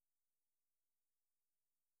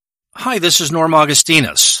Hi, this is Norm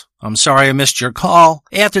Augustinus. I'm sorry I missed your call.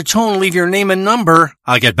 At the tone, leave your name and number.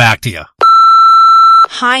 I'll get back to you.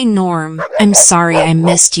 Hi, Norm. I'm sorry I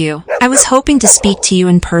missed you. I was hoping to speak to you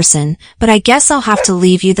in person, but I guess I'll have to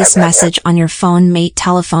leave you this message on your phone mate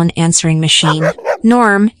telephone answering machine.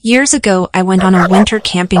 Norm, years ago I went on a winter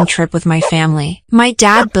camping trip with my family. My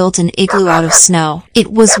dad built an igloo out of snow.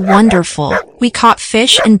 It was wonderful. We caught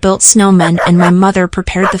fish and built snowmen, and my mother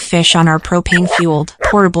prepared the fish on our propane-fueled,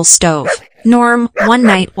 portable stove. Norm, one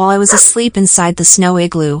night while I was asleep inside the snow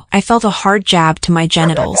igloo, I felt a hard jab to my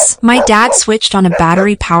genitals. My dad switched on a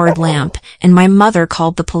battery-powered lamp, and my mother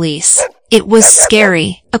called the police. It was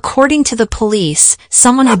scary. According to the police,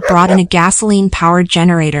 someone had brought in a gasoline-powered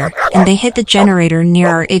generator, and they hid the generator near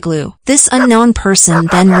our igloo. This unknown person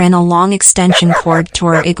then ran a long extension cord to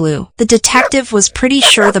our igloo. The detective was pretty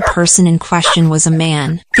sure the person in question was a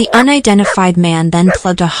man. The unidentified man then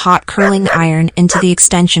plugged a hot curling iron into the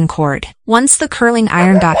extension cord. Once the curling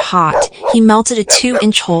iron got hot, he melted a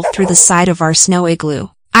 2-inch hole through the side of our snow igloo.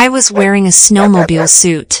 I was wearing a snowmobile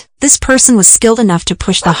suit. This person was skilled enough to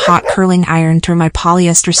push the hot curling iron through my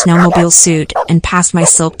polyester snowmobile suit and past my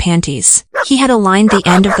silk panties. He had aligned the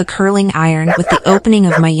end of the curling iron with the opening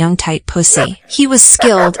of my young tight pussy. He was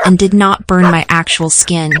skilled and did not burn my actual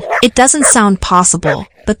skin. It doesn't sound possible,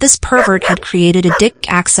 but this pervert had created a dick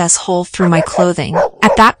access hole through my clothing.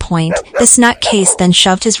 At that point, this nutcase then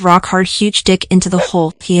shoved his rock-hard huge dick into the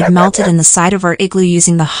hole he had melted in the side of our igloo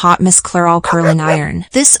using the hot Miss Clairol curling iron.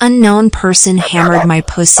 This unknown person hammered my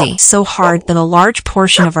pussy so hard that a large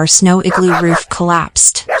portion of our snow igloo roof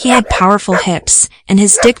collapsed. He had powerful hips, and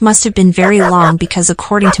his dick must have been very long because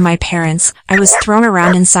according to my parents, I was thrown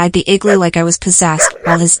around inside the igloo like I was possessed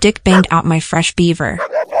while his dick banged out my fresh beaver.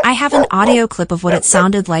 I have an audio clip of what it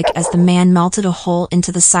sounded like as the man melted a hole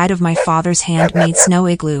into the side of my father's handmade snow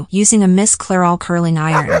igloo using a Miss Clairol curling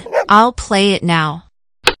iron. I'll play it now.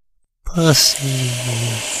 Pussy.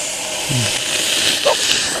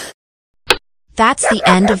 That's the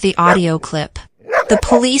end of the audio clip. The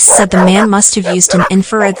police said the man must have used an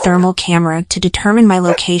infrared thermal camera to determine my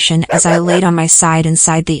location as I laid on my side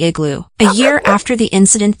inside the igloo. A year after the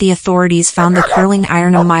incident, the authorities found the curling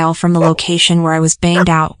iron a mile from the location where I was banged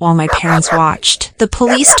out while my parents watched. The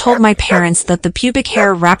police told my parents that the pubic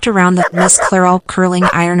hair wrapped around the Miss Clairol curling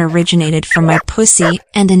iron originated from my pussy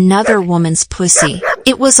and another woman's pussy.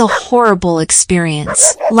 It was a horrible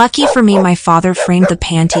experience. Lucky for me, my father framed the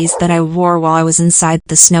panties that I wore while I was inside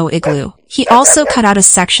the snow igloo. He also cut out a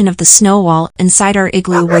section of the snow wall inside our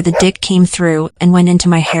igloo where the dick came through and went into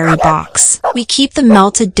my hairy box. We keep the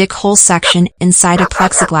melted dick hole section inside a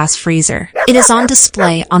plexiglass freezer. It is on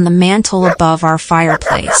display on the mantle above our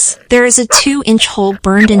fireplace. There is a 2-inch hole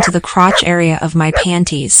burned into the crotch area of my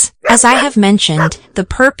panties. As I have mentioned, the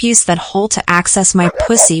perp used that hole to access my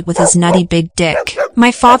pussy with his nutty big dick.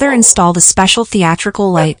 My father installed a special theatrical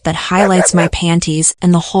light that highlights my panties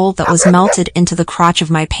and the hole that was melted into the crotch of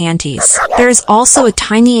my panties. There is also a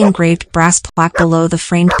tiny engraved brass plaque below the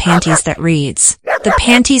framed panties that reads, "The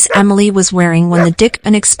panties Emily was wearing when the dick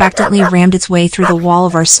unexpectedly rammed its way through the wall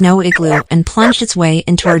of our snow igloo and plunged its way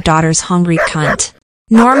into our daughter's hungry cunt."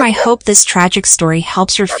 Norm, I hope this tragic story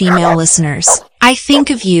helps your female listeners. I think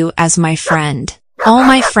of you as my friend. All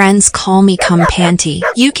my friends call me Cum Panty.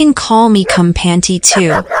 You can call me Cum Panty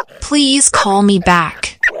too. Please call me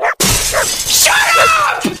back. Shut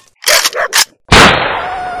up!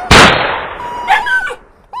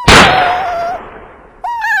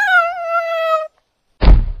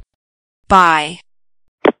 Bye.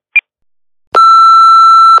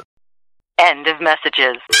 End of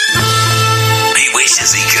messages. He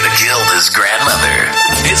wishes he could have killed his grandmother.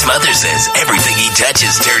 His mother says everything he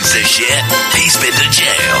touches turns to shit. He's been to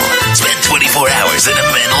jail, spent 24 hours in a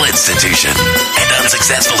mental institution, and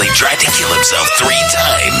unsuccessfully tried to kill himself 3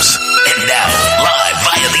 times. And now, live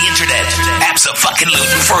via the internet,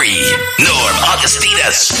 abso-fucking-lutin-free, Norm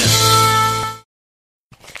Augustinus.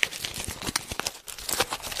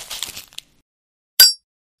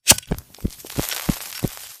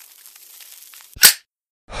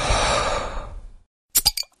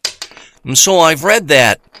 And so I've read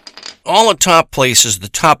that all the top places, the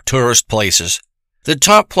top tourist places, the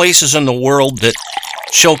top places in the world that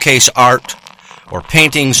showcase art or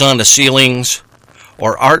paintings on the ceilings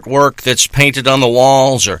or artwork that's painted on the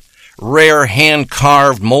walls or rare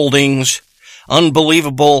hand-carved moldings,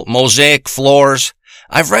 unbelievable mosaic floors.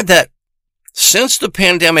 I've read that since the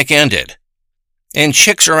pandemic ended and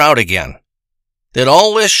chicks are out again, that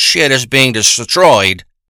all this shit is being destroyed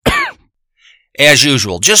as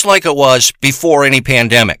usual, just like it was before any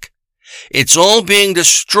pandemic. It's all being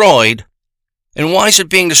destroyed. And why is it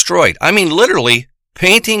being destroyed? I mean, literally,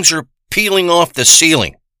 Paintings are peeling off the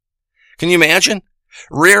ceiling. Can you imagine?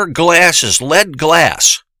 Rare glasses, lead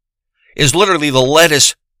glass, is literally the lead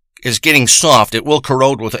is getting soft. It will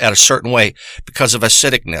corrode at a certain way because of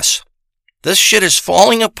acidicness. This shit is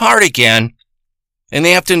falling apart again, and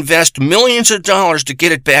they have to invest millions of dollars to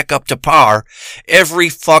get it back up to par every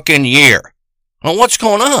fucking year. Well, what's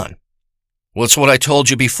going on? Well, it's what I told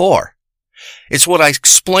you before. It's what I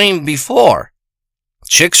explained before.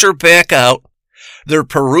 Chicks are back out. They're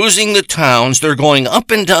perusing the towns. They're going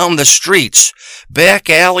up and down the streets, back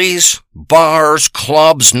alleys, bars,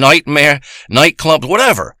 clubs, nightclubs,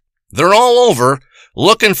 whatever. They're all over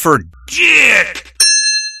looking for dick.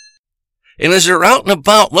 And as they're out and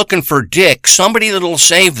about looking for dick, somebody that'll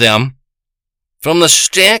save them from the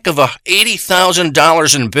stack of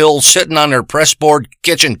 $80,000 in bills sitting on their pressboard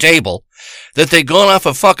kitchen table that they got off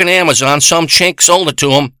of fucking Amazon, some chink sold it to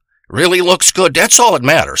them, really looks good. That's all that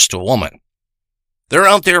matters to a woman. They're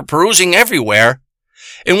out there perusing everywhere,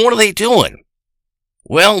 and what are they doing?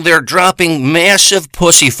 Well, they're dropping massive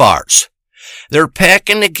pussy farts. They're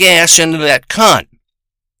packing the gas into that cunt,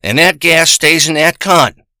 and that gas stays in that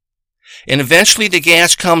cunt. And eventually the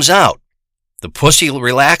gas comes out. The pussy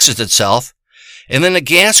relaxes itself, and then the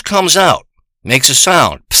gas comes out, makes a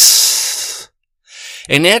sound. Psst.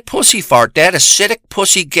 And that pussy fart, that acidic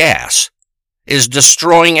pussy gas, is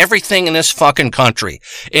destroying everything in this fucking country,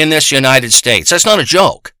 in this United States. That's not a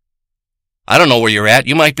joke. I don't know where you're at.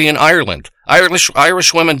 You might be in Ireland.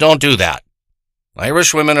 Irish women don't do that.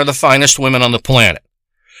 Irish women are the finest women on the planet.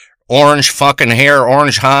 Orange fucking hair,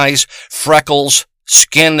 orange eyes, freckles,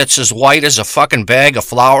 skin that's as white as a fucking bag of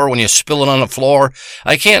flour when you spill it on the floor.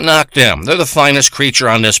 I can't knock them. They're the finest creature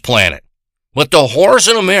on this planet. But the whores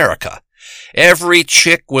in America, every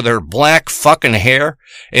chick with her black fucking hair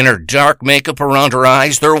and her dark makeup around her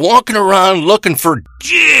eyes, they're walking around looking for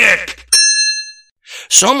dick.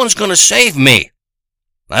 Someone's gonna save me.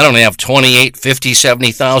 I don't have $28,000,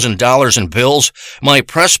 $50,000, $70,000 in bills, my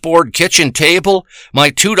pressboard kitchen table, my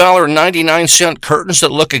 $2.99 curtains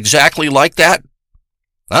that look exactly like that.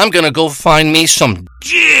 I'm gonna go find me some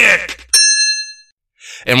dick.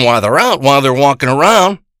 And while they're walking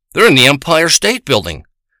around, they're in the Empire State Building.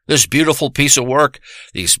 This beautiful piece of work,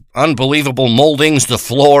 these unbelievable moldings, the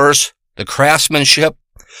floors, the craftsmanship.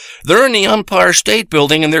 They're in the Empire State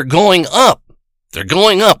Building and they're going up. They're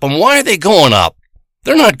going up. And why are they going up?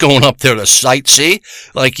 They're not going up there to sightsee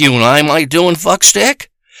like you and I might do in Fuckstick.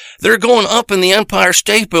 They're going up in the Empire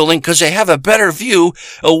State Building because they have a better view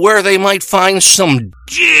of where they might find some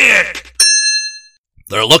dick.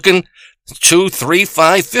 They're looking 2, 3,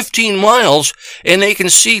 5, 15 miles and they can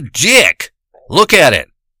see dick. Look at it.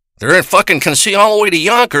 They're can see all the way to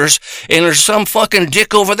Yonkers and there's some fucking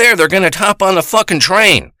dick over there. They're going to hop on the fucking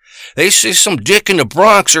train. They see some dick in the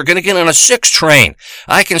Bronx. They're going to get on a 6 train.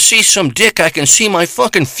 I can see some dick. I can see my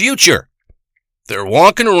fucking future. They're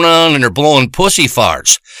walking around and they're blowing pussy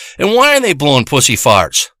farts. And why are they blowing pussy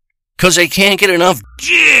farts? Because they can't get enough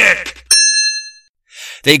dick.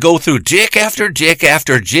 They go through dick after dick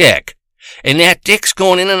after dick. And that dick's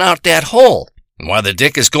going in and out that hole. And while the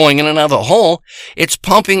dick is going in and out of the hole, it's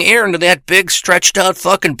pumping air into that big stretched out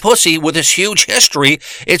fucking pussy with this huge history.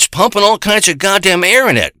 It's pumping all kinds of goddamn air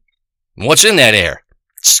in it. And what's in that air?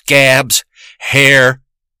 Scabs, hair,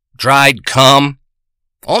 dried cum,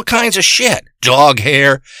 all kinds of shit. Dog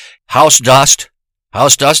hair, house dust.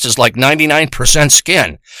 House dust is like 99%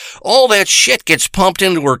 skin. All that shit gets pumped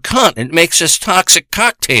into her cunt and makes this toxic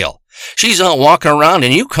cocktail. She's out walking around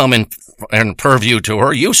and you come in and purview to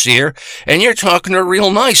her. You see her and you're talking to her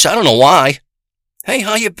real nice. I don't know why. Hey,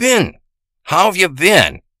 how you been? How have you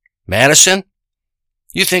been? Madison?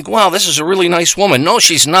 You think, wow, this is a really nice woman. No,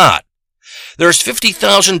 she's not. There's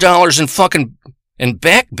 $50,000 in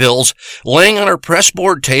back bills laying on her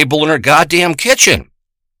pressboard table in her goddamn kitchen.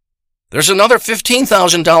 There's another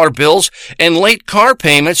 $15,000 bills and late car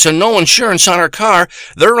payments and no insurance on her car.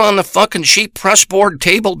 They're on the fucking cheap pressboard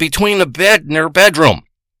table between the bed and her bedroom.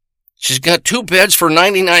 She's got 2 beds for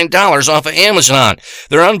 $99 off of Amazon.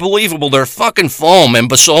 They're unbelievable. They're fucking foam,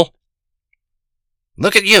 imbecile.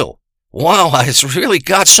 Look at you. Wow, I really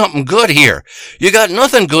got something good here. You got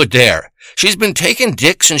nothing good there. She's been taking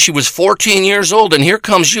dick since she was 14 years old, and here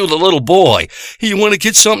comes you, the little boy. You want to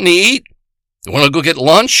get something to eat? You want to go get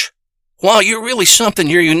lunch? Wow, you're really something.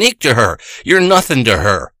 You're unique to her. You're nothing to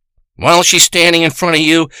her. While she's standing in front of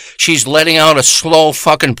you, she's letting out a slow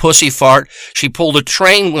fucking pussy fart. She pulled a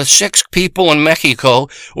train with 6 people in Mexico,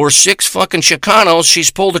 or 6 fucking Chicanos.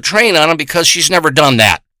 She's pulled a train on them because she's never done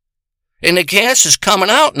that. And the gas is coming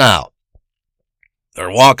out now. They're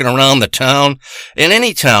walking around the town, in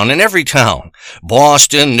every town.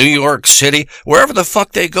 Boston, New York City, wherever the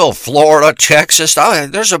fuck they go. Florida, Texas.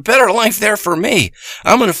 There's a better life there for me.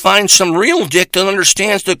 I'm going to find some real dick that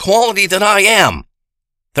understands the quality that I am.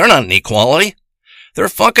 They're not an equality. They're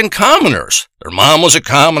fucking commoners. Their mom was a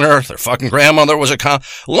commoner. Their fucking grandmother was a commoner.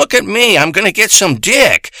 Look at me. I'm going to get some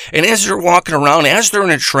dick. And as they're walking around, as they're in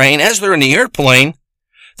a train, as they're in the airplane,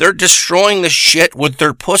 they're destroying the shit with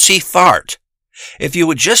their pussy fart. If you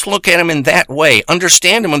would just look at them in that way,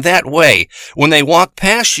 understand them in that way, when they walk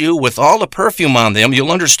past you with all the perfume on them, you'll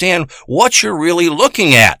understand what you're really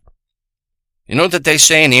looking at. You know that they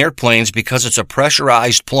say in the airplanes because it's a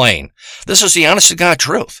pressurized plane. This is the honest-to-God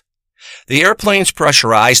truth. The airplane's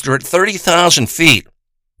pressurized. They're at 30,000 feet.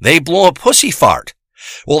 They blow a pussy fart.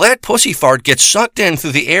 Well, that pussy fart gets sucked in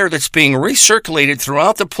through the air that's being recirculated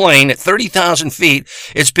throughout the plane at 30,000 feet.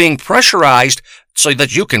 It's being pressurized so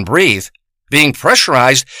that you can breathe. Being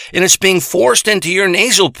pressurized, and it's being forced into your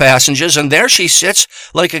nasal passages, and there she sits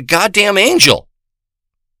like a goddamn angel.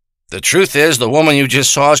 The truth is, the woman you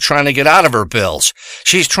just saw is trying to get out of her bills.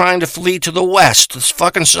 She's trying to flee to the west, the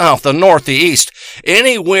fucking south, the north, the east,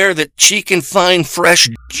 anywhere that she can find fresh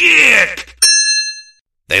dick.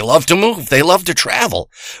 They love to move. They love to travel.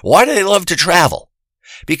 Why do they love to travel?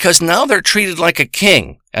 Because now they're treated like a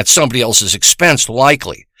king, at somebody else's expense,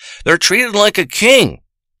 likely. They're treated like a king.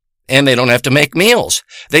 And they don't have to make meals.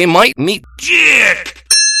 They might meet dick.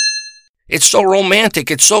 It's so romantic.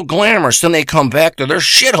 It's so glamorous. Then they come back to their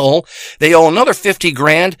shithole. They owe another 50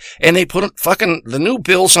 grand, and they put fucking the new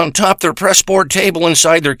bills on top their pressboard table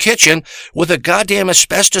inside their kitchen with the goddamn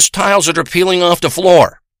asbestos tiles that are peeling off the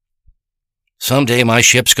floor. Someday my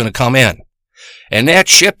ship's gonna come in. And that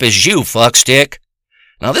ship is you, fuckstick.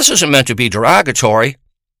 Now this isn't meant to be derogatory.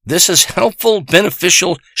 This is helpful,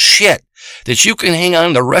 beneficial shit that you can hang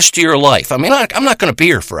on the rest of your life. I mean, I'm not going to be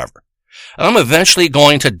here forever. I'm eventually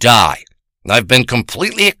going to die. I've been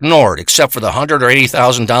completely ignored, except for the 100 or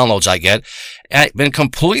 80,000 downloads I get. I've been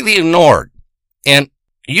completely ignored. And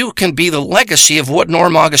you can be the legacy of what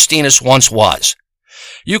Norm Augustinus once was.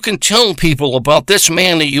 You can tell people about this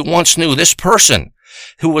man that you once knew, this person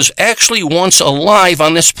who was actually once alive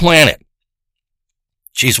on this planet.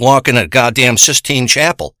 She's walking at goddamn Sistine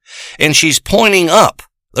Chapel, and she's pointing up.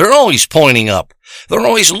 They're always pointing up. They're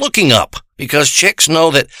always looking up, because chicks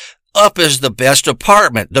know that up is the best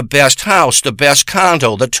apartment, the best house, the best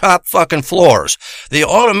condo, the top fucking floors. They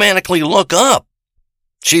automatically look up.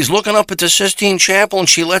 She's looking up at the Sistine Chapel, and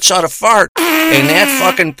she lets out a fart, and that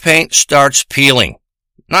fucking paint starts peeling.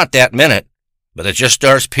 Not that minute, but it just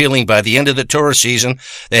starts peeling. By the end of the tourist season,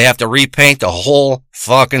 they have to repaint the whole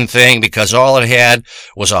fucking thing because all it had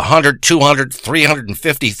was 100, 200,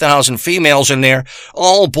 350,000 females in there,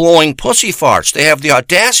 all blowing pussy farts. They have the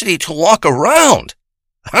audacity to walk around.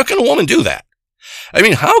 How can a woman do that? I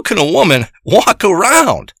mean, how can a woman walk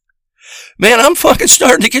around? Man, I'm fucking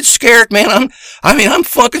starting to get scared, man. I'm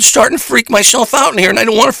fucking starting to freak myself out in here, and I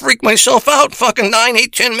don't want to freak myself out fucking 9,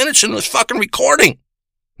 8, 10 minutes into this fucking recording.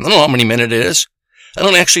 I don't know how many minutes it is. I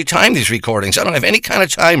don't actually time these recordings. I don't have any kind of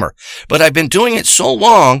timer. But I've been doing it so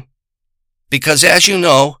long because, as you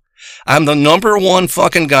know, I'm the number one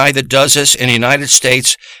fucking guy that does this in the United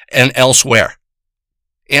States and elsewhere.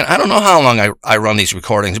 And I don't know how long I run these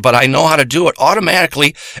recordings, but I know how to do it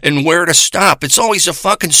automatically and where to stop. It's always the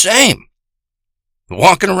fucking same.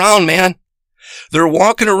 Walking around, man. They're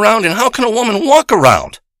walking around, and how can a woman walk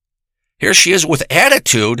around? Here she is with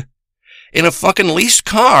attitude in a fucking leased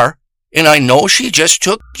car, and I know she just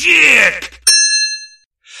took dick.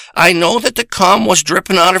 I know that the cum was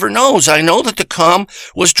dripping out of her nose. I know that the cum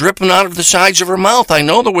was dripping out of the sides of her mouth. I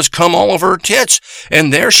know there was cum all over her tits,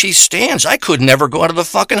 and there she stands. I could never go out of the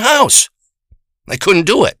fucking house. I couldn't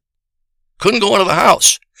do it. Couldn't go out of the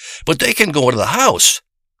house. But they can go out of the house.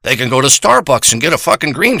 They can go to Starbucks and get a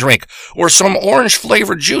fucking green drink or some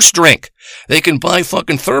orange-flavored juice drink. They can buy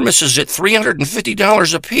fucking thermoses at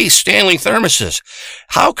 $350 a piece, Stanley thermoses.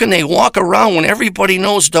 How can they walk around when everybody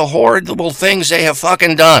knows the horrible things they have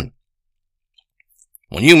fucking done?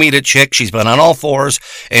 When you meet a chick, she's been on all fours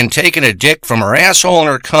and taken a dick from her asshole and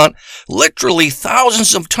her cunt literally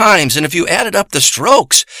thousands of times, and if you added up the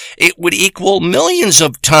strokes, it would equal millions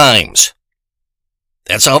of times.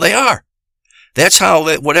 That's how they are. That's how,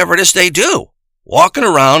 whatever it is they do. Walking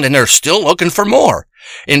around, and they're still looking for more.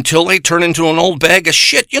 Until they turn into an old bag of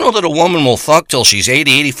shit. You know that a woman will fuck till she's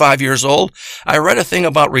 80, 85 years old? I read a thing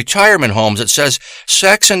about retirement homes. It says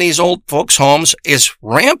sex in these old folks' homes is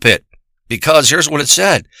rampant. Because here's what it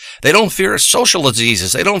said. They don't fear social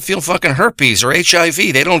diseases. They don't feel fucking herpes or HIV.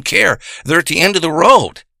 They don't care. They're at the end of the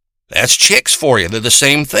road. That's chicks for you. They're the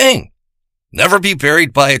same thing. Never be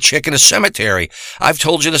buried by a chick in a cemetery. I've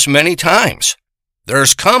told you this many times.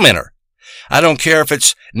 There's cum in her. I don't care if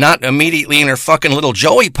it's not immediately in her fucking little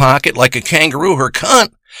joey pocket like a kangaroo her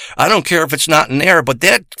cunt. I don't care if it's not in there, but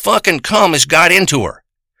that fucking cum has got into her.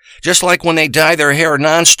 Just like when they dye their hair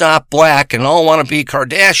nonstop black and all want to be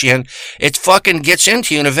Kardashian, it fucking gets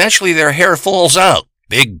into you and eventually their hair falls out.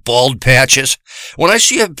 Big bald patches. When I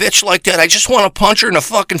see a bitch like that, I just want to punch her in the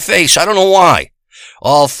fucking face. I don't know why.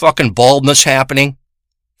 All fucking baldness happening.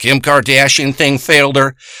 Kim Kardashian thing failed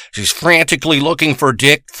her. She's frantically looking for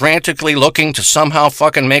dick, frantically looking to somehow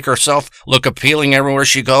fucking make herself look appealing everywhere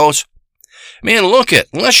she goes. Man, look it.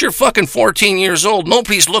 Unless you're fucking 14 years old,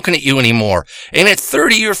 nobody's looking at you anymore. And at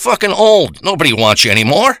 30, you're fucking old. Nobody wants you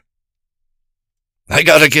anymore. I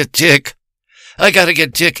gotta get dick.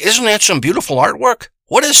 Isn't that some beautiful artwork?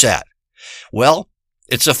 What is that? Well,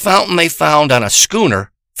 it's a fountain they found on a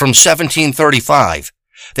schooner from 1735.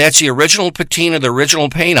 That's the original patina, the original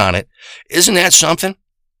paint on it. Isn't that something?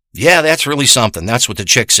 Yeah, that's really something. That's what the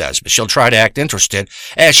chick says, but she'll try to act interested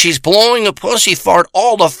as she's blowing a pussy fart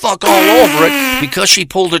all the fuck all over it because she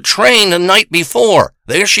pulled a train the night before.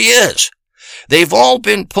 There she is. They've all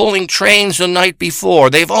been pulling trains the night before.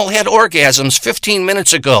 They've all had orgasms 15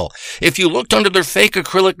 minutes ago. If you looked under their fake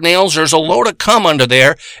acrylic nails, there's a load of cum under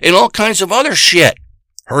there and all kinds of other shit.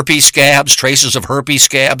 Herpes scabs, traces of herpes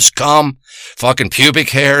scabs, cum, fucking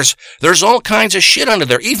pubic hairs. There's all kinds of shit under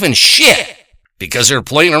there, even shit, because they're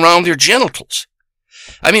playing around with your genitals.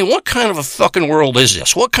 I mean, what kind of a fucking world is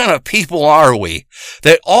this? What kind of people are we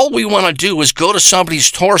that all we want to do is go to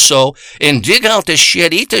somebody's torso and dig out the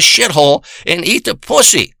shit, eat the shithole, and eat the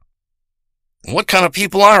pussy? What kind of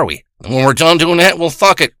people are we? And when we're done doing that, well,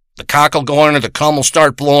 fuck it. The cock will go in or the cum will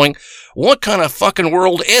start blowing. What kind of fucking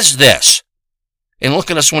world is this? And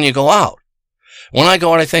look at us when you go out. When I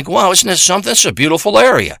go out, I think, wow, isn't this something? It's a beautiful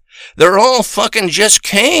area. They're all fucking just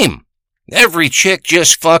came. Every chick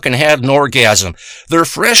just fucking had an orgasm. They're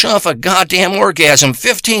fresh off a goddamn orgasm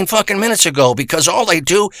 15 fucking minutes ago because all they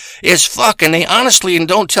do is fuck, and they honestly, and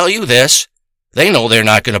don't tell you this, they know they're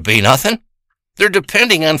not going to be nothing. They're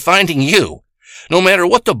depending on finding you, no matter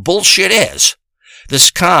what the bullshit is.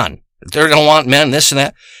 This con, they're going to want men, this and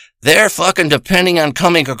that. They're fucking depending on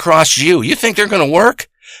coming across you. You think they're going to work?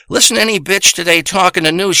 Listen to any bitch today talking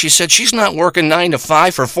to news. She said she's not working 9 to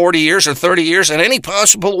 5 for 40 years or 30 years in any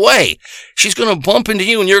possible way. She's going to bump into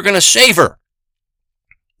you and you're going to save her.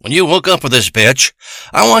 When you hook up with this bitch,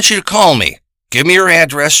 I want you to call me. Give me your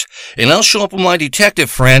address, and I'll show up with my detective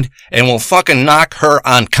friend, and we'll fucking knock her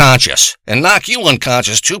unconscious. And knock you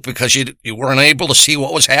unconscious, too, because you weren't able to see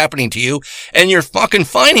what was happening to you and your fucking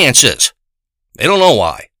finances. They don't know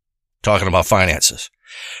why. Talking about finances.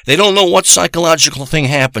 They don't know what psychological thing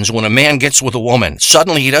happens when a man gets with a woman.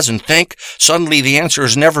 Suddenly he doesn't think. Suddenly the answer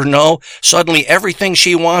is never no. Suddenly everything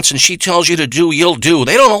she wants and she tells you to do, you'll do.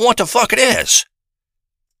 They don't know what the fuck it is.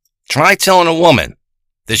 Try telling a woman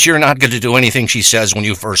that you're not going to do anything she says when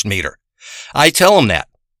you first meet her. I tell them that.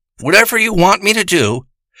 Whatever you want me to do,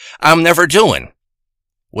 I'm never doing.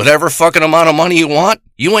 Whatever fucking amount of money you want,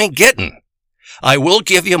 you ain't getting. I will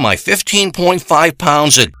give you my 15.5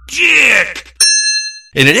 pounds of dick.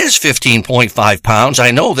 And it is 15.5 pounds.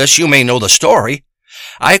 I know this. You may know the story.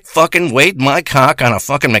 I fucking weighed my cock on a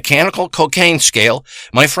fucking mechanical cocaine scale.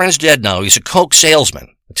 My friend's dead now. He's a coke salesman.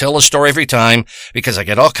 I tell the story every time because I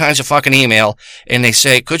get all kinds of fucking email and they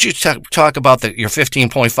say, could you talk about your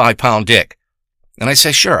 15.5 pound dick? And I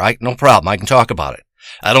say, sure, no problem. I can talk about it.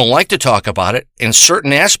 I don't like to talk about it. In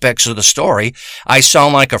certain aspects of the story, I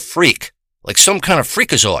sound like a freak. Like some kind of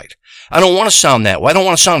freakazoid. I don't want to sound that way. I don't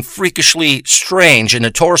want to sound freakishly strange in the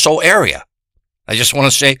torso area. I just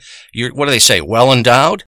want to say, what do they say, well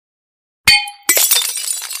endowed?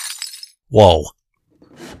 Whoa.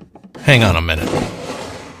 Hang on a minute.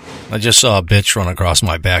 I just saw a bitch run across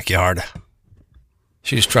my backyard.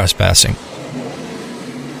 She's trespassing.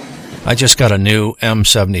 I just got a new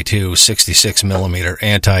M72 66mm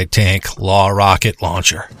anti-tank law rocket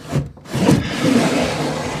launcher.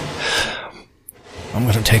 I'm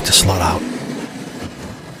going to take the slut out.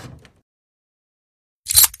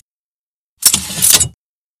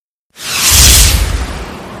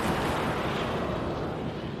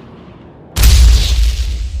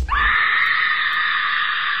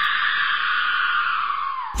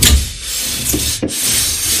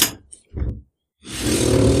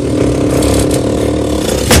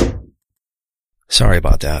 Sorry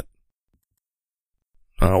about that.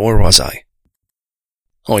 Where was I?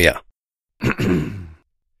 Oh, yeah.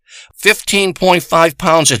 15.5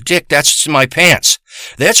 pounds of dick, that's in my pants.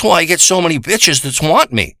 That's why I get so many bitches that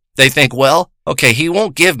want me. They think, well, okay, he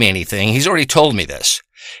won't give me anything. He's already told me this.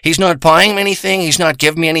 He's not buying me anything. He's not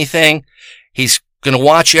giving me anything. He's going to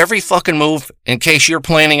watch every fucking move in case you're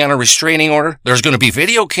planning on a restraining order. There's going to be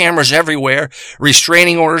video cameras everywhere,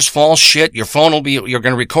 restraining orders, false shit. Your phone will be, you're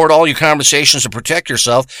going to record all your conversations to protect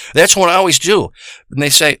yourself. That's what I always do. And they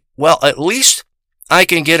say, well, at least I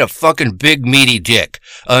can get a fucking big meaty dick,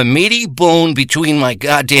 a meaty bone between my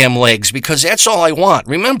goddamn legs, because that's all I want.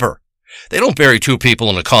 Remember, they don't bury two people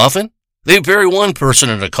in a coffin. They bury one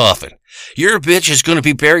person in a coffin. Your bitch is going to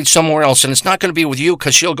be buried somewhere else, and it's not going to be with you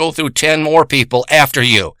because she'll go through 10 more people after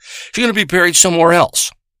you. She's going to be buried somewhere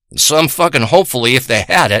else. Some fucking, hopefully, if they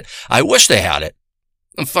had it, I wish they had it,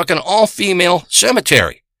 a fucking all-female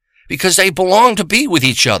cemetery, because they belong to be with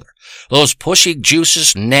each other. Those pussy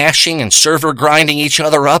juices gnashing and server grinding each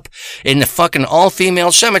other up in the fucking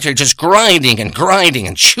all-female cemetery, just grinding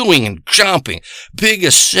and chewing and chomping. Big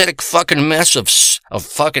acidic fucking mess of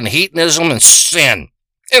fucking hedonism and sin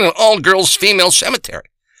in an all-girls female cemetery.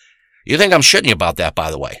 You think I'm shitting you about that,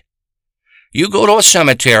 by the way? You go to a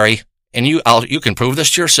cemetery, and you can prove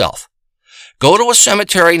this to yourself. Go to a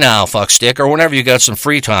cemetery now, fuckstick, or whenever you got some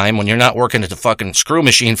free time when you're not working at the fucking screw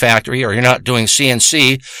machine factory, or you're not doing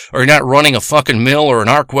CNC, or you're not running a fucking mill or an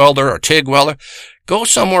arc welder or TIG welder. Go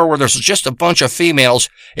somewhere where there's just a bunch of females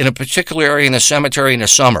in a particular area in the cemetery in the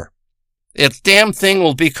summer. The damn thing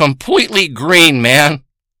will be completely green, man.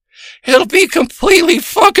 It'll be completely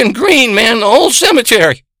fucking green, man, the whole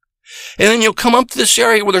cemetery. And then you'll come up to this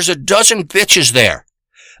area where there's a dozen bitches there.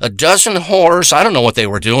 A dozen whores. I don't know what they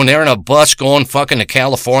were doing. They're in a bus going fucking to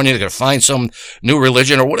California. They're going to find some new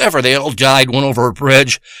religion or whatever. They all died, went over a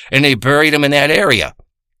bridge, and they buried them in that area.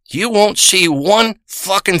 You won't see one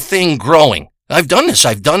fucking thing growing. I've done this.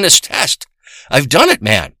 I've done this test. I've done it,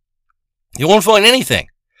 man. You won't find anything.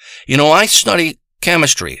 You know, I study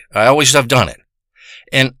chemistry. I always have done it.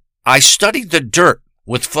 And I studied the dirt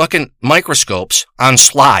with fucking microscopes on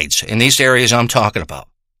slides in these areas I'm talking about,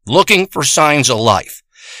 looking for signs of life.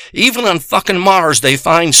 Even on fucking Mars, they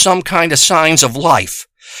find some kind of signs of life.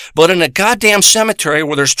 But in a goddamn cemetery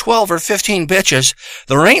where there's 12 or 15 bitches,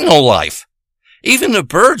 there ain't no life. Even the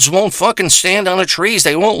birds won't fucking stand on the trees.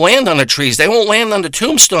 They won't land on the trees. They won't land on the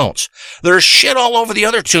tombstones. There's shit all over the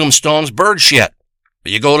other tombstones, bird shit.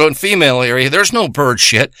 But you go to a female area, there's no bird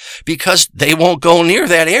shit because they won't go near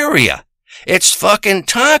that area. It's fucking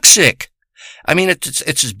toxic. I mean,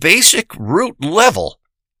 it's basic root level.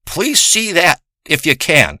 Please see that if you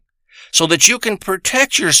can, so that you can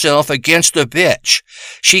protect yourself against a bitch.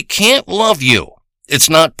 She can't love you. It's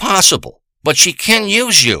not possible, but she can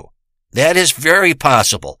use you. That is very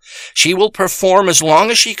possible. She will perform as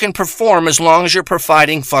long as she can perform, as long as you're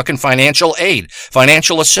providing fucking financial aid,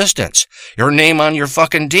 financial assistance. Your name on your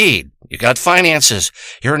fucking deed. You got finances.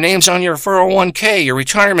 Your name's on your 401k, your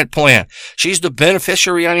retirement plan. She's the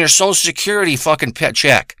beneficiary on your Social Security fucking pet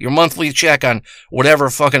check, your monthly check on whatever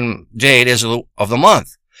fucking day it is of the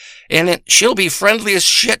month. And then she'll be friendly as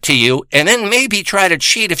shit to you, and then maybe try to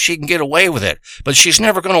cheat if she can get away with it. But she's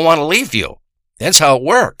never going to want to leave you. That's how it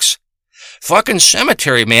works. Fucking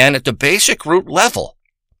cemetery, man, at the basic root level.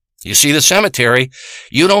 You see the cemetery,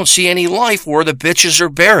 you don't see any life where the bitches are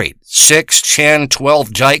buried. 6, 10,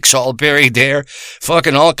 12 dykes all buried there.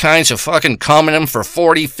 Fucking all kinds of fucking coming them for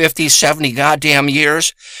 40, 50, 70 goddamn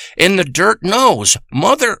years. And the dirt knows,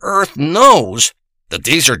 Mother Earth knows that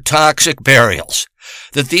these are toxic burials.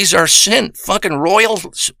 That these are fucking royal,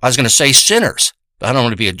 I was going to say sinners. I don't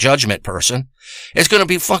want to be a judgment person. It's going to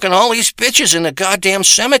be fucking all these bitches in the goddamn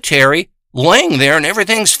cemetery laying there and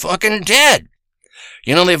everything's fucking dead.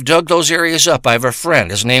 You know, they've dug those areas up. I have a friend.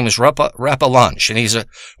 His name is Rappa Lunch, and he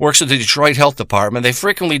works at the Detroit Health Department. They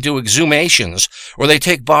frequently do exhumations where they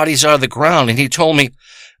take bodies out of the ground. And he told me,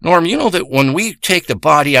 Norm, you know that when we take the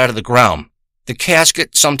body out of the ground, the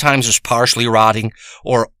casket sometimes is partially rotting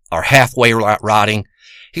or halfway rotting.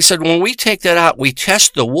 He said, when we take that out, we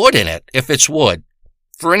test the wood in it, if it's wood,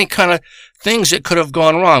 for any kind of things that could have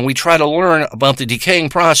gone wrong. We try to learn about the decaying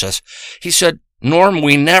process. He said, Norm,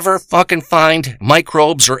 we never fucking find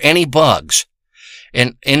microbes or any bugs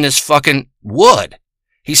in this fucking wood.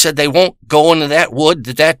 He said they won't go into that wood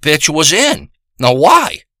that bitch was in. Now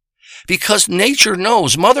why? Because nature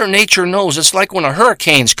knows, Mother Nature knows. It's like when a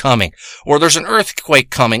hurricane's coming or there's an earthquake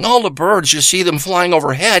coming. All the birds, you see them flying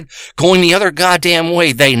overhead, going the other goddamn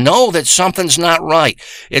way. They know that something's not right.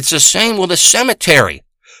 It's the same with a cemetery.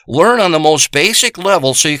 Learn on the most basic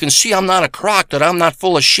level so you can see I'm not a crock, that I'm not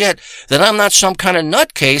full of shit, that I'm not some kind of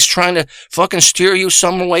nutcase trying to fucking steer you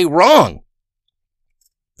some way wrong.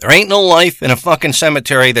 There ain't no life in a fucking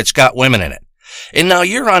cemetery that's got women in it. And now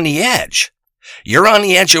you're on the edge. You're on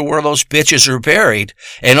the edge of where those bitches are buried,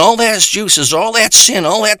 and all that juices, all that sin,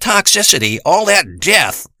 all that toxicity, all that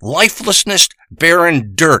death, lifelessness,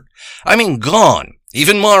 barren dirt. I mean, gone.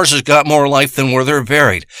 Even Mars has got more life than where they're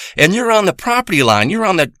buried. And you're on the property line. You're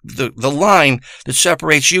on the line that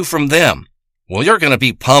separates you from them. Well, you're going to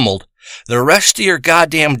be pummeled the rest of your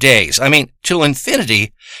goddamn days. I mean, till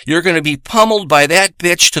infinity, you're going to be pummeled by that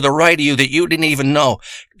bitch to the right of you that you didn't even know.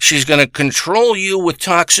 She's going to control you with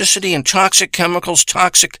toxicity and toxic chemicals,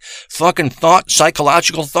 toxic fucking thought,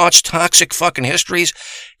 psychological thoughts, toxic fucking histories,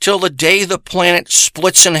 till the day the planet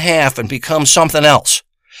splits in half and becomes something else.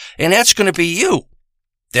 And that's going to be you.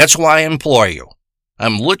 That's why I implore you. I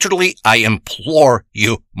implore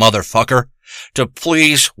you, motherfucker, to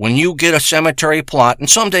please, when you get a cemetery plot, and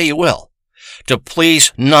someday you will, to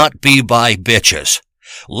please not be by bitches.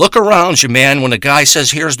 Look around you, man, when a guy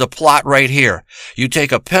says, here's the plot right here. You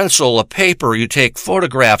take a pencil, a paper, you take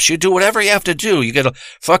photographs, you do whatever you have to do. You get a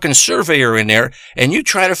fucking surveyor in there, and you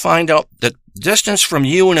try to find out the distance from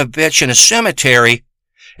you and a bitch in a cemetery,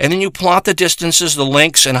 and then you plot the distances, the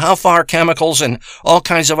links, and how far chemicals and all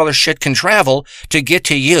kinds of other shit can travel to get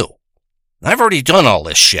to you. I've already done all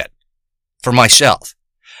this shit for myself.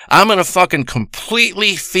 I'm in a fucking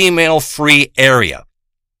completely female-free area.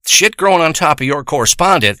 Shit growing on top of your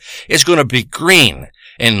correspondent is going to be green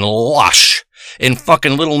and lush and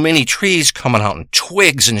fucking little mini trees coming out and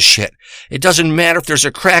twigs and shit. It doesn't matter if there's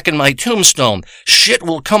a crack in my tombstone. Shit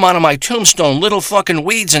will come out of my tombstone, little fucking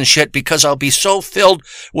weeds and shit, because I'll be so filled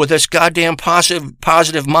with this goddamn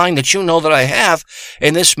positive mind that you know that I have,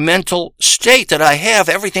 and this mental state that I have.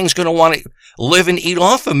 Everything's going to want to live and eat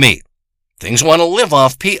off of me. Things want to live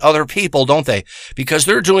off other people, don't they? Because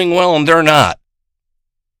they're doing well and they're not.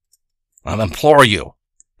 I implore you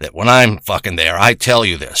that when I'm fucking there, I tell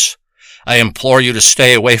you this. I implore you to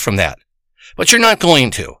stay away from that. But you're not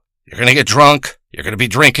going to. You're going to get drunk. You're going to be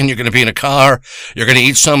drinking. You're going to be in a car. You're going to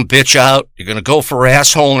eat some bitch out. You're going to go for her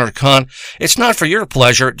asshole and her cunt. It's not for your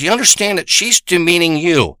pleasure. Do you understand that she's demeaning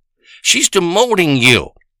you? She's demoting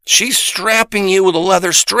you. She's strapping you with a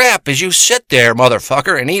leather strap as you sit there,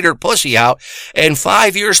 motherfucker, and eat her pussy out, and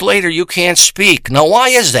 5 years later you can't speak. Now, why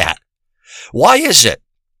is that? Why is it,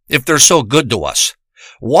 if they're so good to us?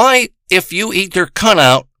 Why, if you eat their cunt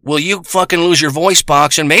out, will you fucking lose your voice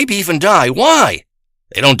box and maybe even die? Why?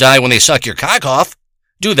 They don't die when they suck your cock off,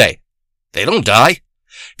 do they? They don't die.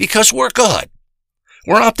 Because we're good.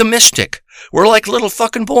 We're optimistic. We're like little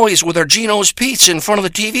fucking boys with our Geno's Pizza in front of the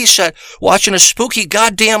TV set watching a spooky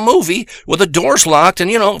goddamn movie with the doors locked, and,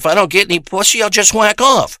 you know, if I don't get any pussy, I'll just whack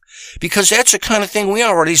off. Because that's the kind of thing we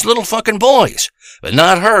are, these little fucking boys. But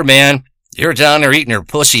not her, man. You're down there eating her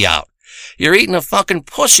pussy out. You're eating a fucking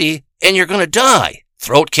pussy, and you're gonna die.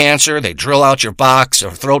 Throat cancer, they drill out your box, or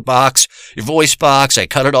throat box, your voice box, they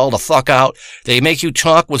cut it all the fuck out. They make you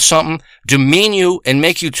talk with something, demean you, and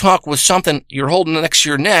make you talk with something you're holding next to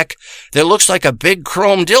your neck that looks like a big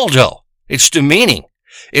chrome dildo. It's demeaning.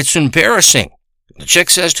 It's embarrassing. The chick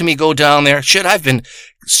says to me, go down there. Shit, I've been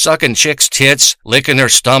sucking chicks' tits, licking their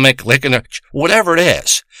stomach, licking their, whatever it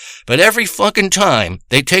is. But every fucking time,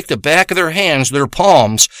 they take the back of their hands, their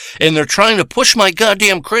palms, and they're trying to push my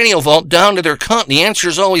goddamn cranial vault down to their cunt. The answer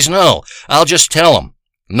is always no. I'll just tell them.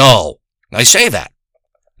 No. I say that.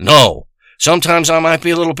 No. Sometimes I might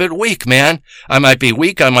be a little bit weak, man. I might be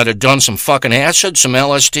weak. I might have done some fucking acid, some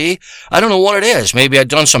LSD. I don't know what it is. Maybe I've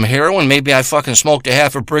done some heroin. Maybe I fucking smoked a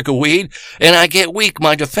half a brick of weed, and I get weak.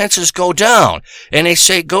 My defenses go down. And they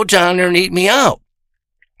say, go down there and eat me out.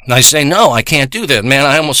 And I say, no, I can't do that, man.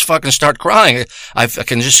 I almost fucking start crying. I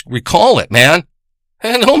can just recall it, man.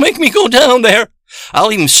 And don't make me go down there.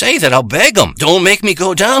 I'll even say that. I'll beg them. Don't make me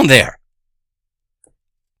go down there.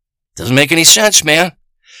 Doesn't make any sense, man.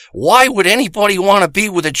 Why would anybody want to be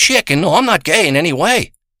with a chick? And no, I'm not gay in any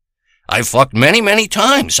way. I've fucked many, many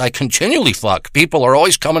times. I continually fuck. People are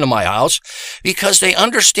always coming to my house because they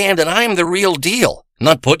understand that I am the real deal,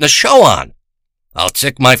 not putting a show on. I'll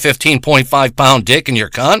stick my 15.5-pound dick in your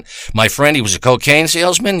cunt. My friend, he was a cocaine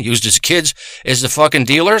salesman, used his kids as the fucking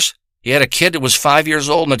dealers. He had a kid that was 5 years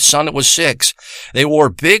old and a son that was 6. They wore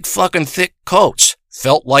big fucking thick coats,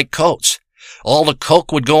 felt like coats. All the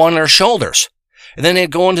coke would go on their shoulders. And then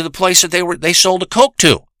they'd go into the place that they sold the coke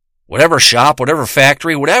to. Whatever shop, whatever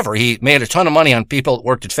factory, whatever. He made a ton of money on people that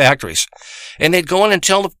worked at factories. And they'd go in and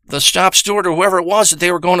tell the shop steward or whoever it was that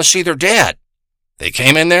they were going to see their dad. They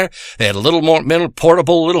came in there, they had a little more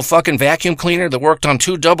portable little fucking vacuum cleaner that worked on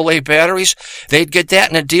 2 AA batteries. They'd get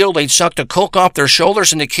that in a deal, they'd suck the coke off their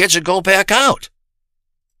shoulders and the kids would go back out.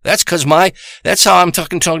 That's how I'm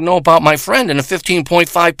talking to know about my friend and the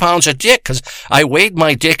 15.5 pounds of dick, because I weighed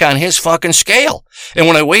my dick on his fucking scale. And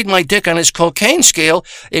when I weighed my dick on his cocaine scale,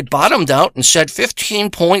 it bottomed out and said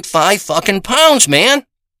 15.5 fucking pounds, man.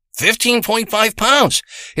 15.5 pounds.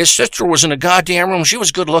 His sister was in the goddamn room. She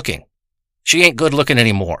was good looking. She ain't good looking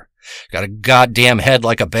anymore. Got a goddamn head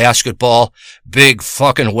like a basketball, big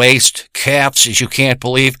fucking waist, calves as you can't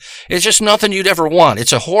believe. It's just nothing you'd ever want.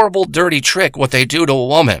 It's a horrible, dirty trick what they do to a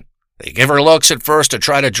woman. They give her looks at first to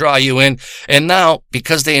try to draw you in, and now,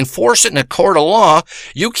 because they enforce it in a court of law,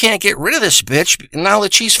 you can't get rid of this bitch now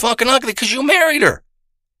that she's fucking ugly because you married her.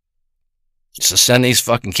 So send these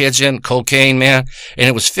fucking kids in, cocaine, man, and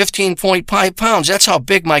it was 15.5 pounds. That's how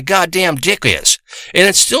big my goddamn dick is. And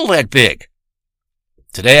it's still that big.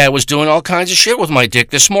 Today I was doing all kinds of shit with my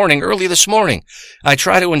dick early this morning. I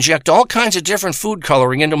try to inject all kinds of different food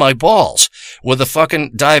coloring into my balls with a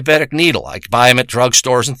fucking diabetic needle. I buy them at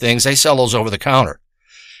drugstores and things. They sell those over the counter.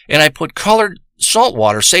 And I put colored salt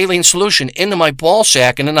water, saline solution into my ball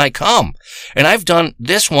sack, and then I come. And I've done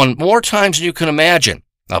this one more times than you can imagine.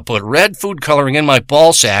 I'll put red food coloring in my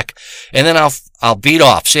ball sack, and then I'll beat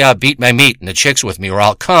off. Say I beat my meat and the chick's with me, or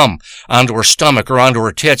I'll come onto her stomach or onto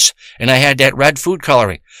her tits, and I had that red food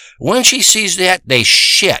coloring. When she sees that, they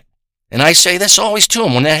shit. And I say this always to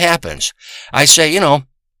them when that happens. I say,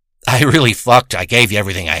 I really fucked. I gave you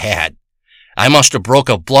everything I had. I must have broke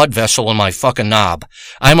a blood vessel in my fucking knob.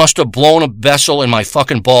 I must have blown a vessel in my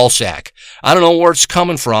fucking ball sack. I don't know where it's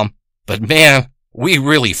coming from, but man, we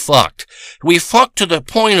really fucked. We fucked to the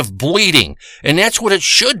point of bleeding, and that's what it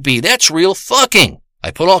should be. That's real fucking.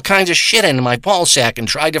 I put all kinds of shit into my ball sack and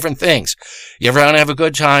try different things. You ever want to have a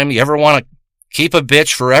good time? You ever want to keep a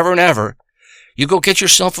bitch forever and ever? You go get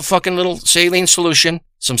yourself a fucking little saline solution,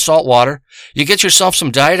 some salt water. You get yourself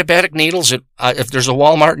some diabetic needles if there's a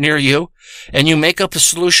Walmart near you, and you make up a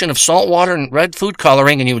solution of salt water and red food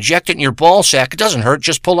coloring, and you inject it in your ball sack. It doesn't hurt.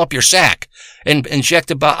 Just pull up your sack and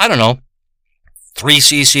inject about, 3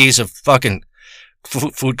 cc's of fucking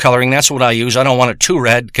food coloring. That's what I use. I don't want it too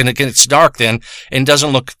red. It's dark then and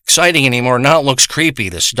doesn't look exciting anymore. Now it looks creepy.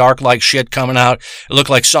 This dark like shit coming out. It looks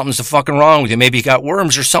like something's the fucking wrong with you. Maybe you got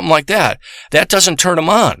worms or something like that. That doesn't turn them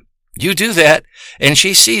on. You do that and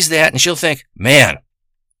she sees that and she'll think, man,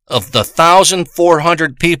 of the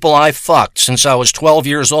 1,400 people I've fucked since I was 12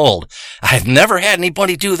 years old, I've never had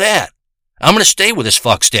anybody do that. I'm going to stay with this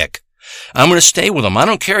fuck stick. I'm going to stay with him. I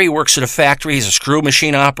don't care. He works at a factory. He's a screw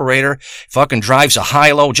machine operator. Fucking drives a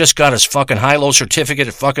high-low. Just got his fucking high-low certificate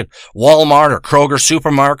at fucking Walmart or Kroger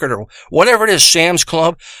supermarket or whatever it is, Sam's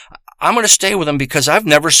Club. I'm going to stay with him because I've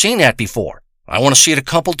never seen that before. I want to see it a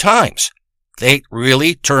couple times. They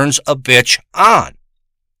really turns a bitch on.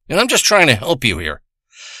 And I'm just trying to help you here.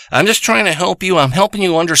 I'm just trying to help you. I'm helping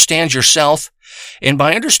you understand yourself. And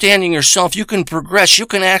by understanding yourself, you can progress. You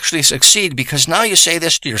can actually succeed because now you say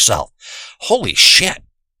this to yourself. Holy shit.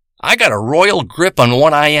 I got a royal grip on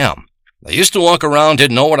what I am. I used to walk around,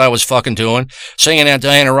 didn't know what I was fucking doing, singing that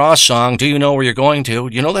Diana Ross song, Do You Know Where You're Going To?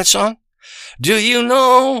 You know that song? Do you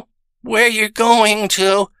know where you're going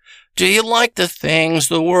to? Do you like the things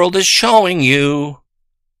the world is showing you?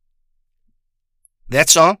 That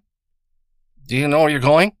song? Do you know where you're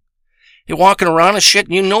going? You're walking around and shit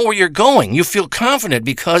and you know where you're going. You feel confident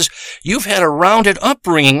because you've had a rounded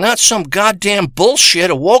upbringing, not some goddamn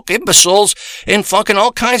bullshit of woke imbeciles and fucking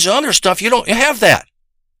all kinds of other stuff. You don't have that.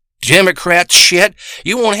 Democrat shit.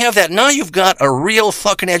 You won't have that. Now you've got a real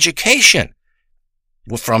fucking education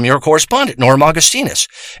from your correspondent, Norm Augustinus.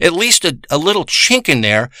 At least a little chink in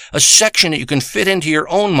there, a section that you can fit into your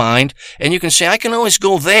own mind, and you can say, I can always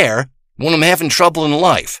go there when I'm having trouble in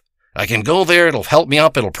life. I can go there, it'll help me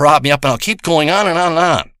up, it'll prop me up, and I'll keep going on and on and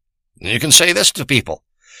on. And you can say this to people.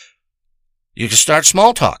 You can start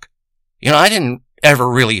small talk. I didn't ever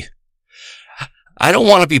really... I don't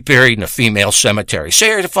want to be buried in a female cemetery.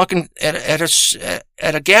 Say at a fucking, at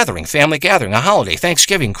a gathering, family gathering, a holiday,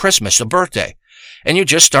 Thanksgiving, Christmas, a birthday. And you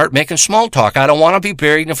just start making small talk. I don't want to be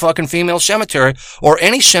buried in a fucking female cemetery or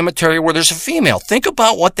any cemetery where there's a female. Think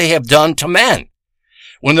about what they have done to men.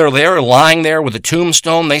 When they're there, lying there with a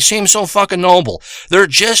tombstone, they seem so fucking noble. They're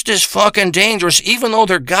just as fucking dangerous, even though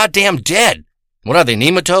they're goddamn dead. What are they,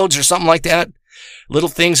 nematodes or something like that? Little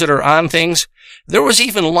things that are on things. There was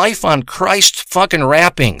even life on Christ's fucking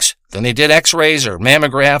wrappings. Then they did x-rays or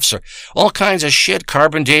mammographs or all kinds of shit,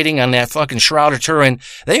 carbon dating on that fucking Shroud of Turin.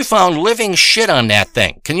 They found living shit on that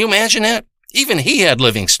thing. Can you imagine that? Even he had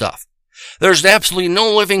living stuff. There's absolutely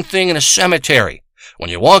no living thing in a cemetery. When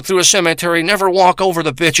you walk through a cemetery, never walk over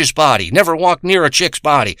the bitch's body. Never walk near a chick's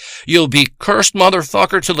body. You'll be cursed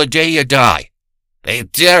motherfucker till the day you die. They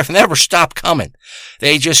never stop coming.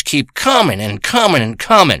 They just keep coming and coming and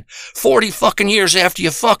coming. 40 fucking years after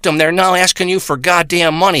you fucked them, they're now asking you for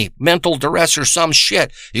goddamn money, mental duress or some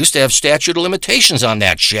shit. Used to have statute of limitations on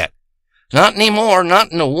that shit. Not anymore,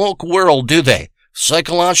 not in the woke world, do they?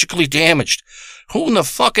 Psychologically damaged. Who in the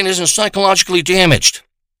fucking isn't psychologically damaged?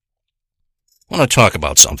 I want to talk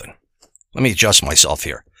about something. Let me adjust myself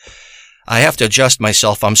here. I have to adjust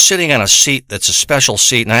myself. I'm sitting on a seat that's a special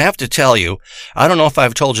seat, and I have to tell you, I don't know if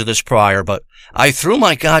I've told you this prior, but I threw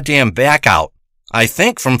my goddamn back out, I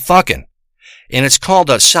think from fucking, and it's called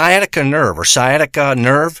a sciatica nerve or sciatica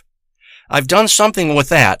nerve. I've done something with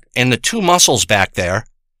that, and the two muscles back there,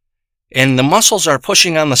 and the muscles are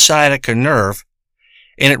pushing on the sciatica nerve,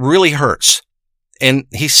 and it really hurts. And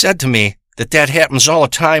he said to me that happens all the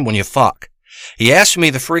time when you fuck. He asked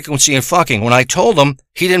me the frequency of fucking. When I told him,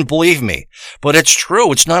 he didn't believe me. But it's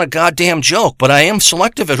true. It's not a goddamn joke. But I am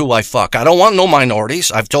selective at who I fuck. I don't want no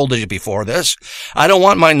minorities. I've told you before this. I don't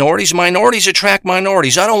want minorities. Minorities attract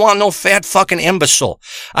minorities. I don't want no fat fucking imbecile.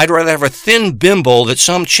 I'd rather have a thin bimbo that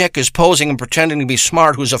some chick is posing and pretending to be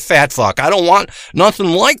smart who's a fat fuck. I don't want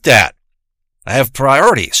nothing like that. I have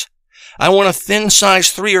priorities. I want a thin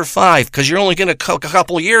size 3 or 5 because you're only going to cook a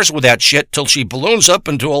couple years with that shit till she balloons up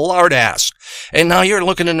into a lard ass. And now you're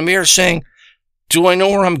looking in the mirror saying, do I know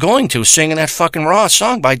where I'm going to? Singing that fucking Ross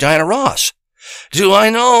song by Diana Ross. Do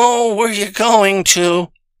I know where you're going to?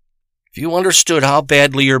 If you understood how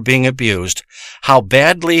badly you're being abused, how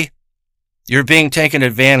badly you're being taken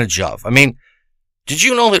advantage of. I mean, did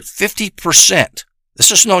you know that 50%,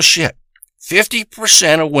 this is no shit,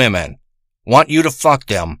 50% of women want you to fuck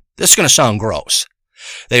them? This is going to sound gross.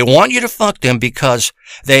 They want you to fuck them because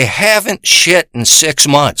they haven't shit in 6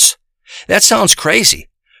 months. That sounds crazy,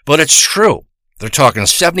 but it's true. They're talking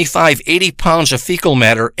 75, 80 pounds of fecal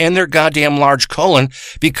matter in their goddamn large colon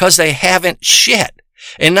because they haven't shit.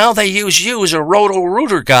 And now they use you as a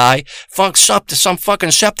roto-rooter guy, funks up to some fucking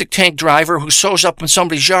septic tank driver who sews up in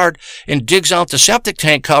somebody's yard and digs out the septic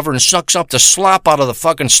tank cover and sucks up the slop out of the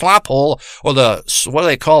fucking slop hole, or the, what do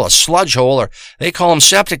they call a sludge hole, or they call them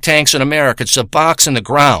septic tanks in America. It's a box in the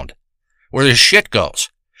ground where the shit goes.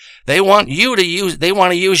 They want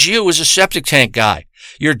to use you as a septic tank guy.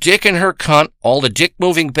 Your dick in her cunt, all the dick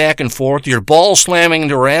moving back and forth, your ball slamming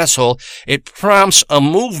into her asshole, it prompts a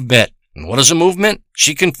movement. And what is a movement?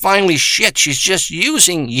 She can finally shit. She's just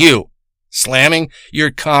using you, slamming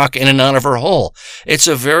your cock in and out of her hole. It's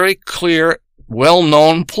a very clear,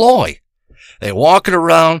 well-known ploy. They walk it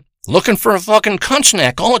around looking for a fucking cunt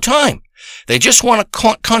snack all the time. They just want a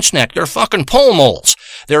cunt snack. They're fucking pole moles.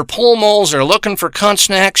 They're pole moles. They're looking for cunt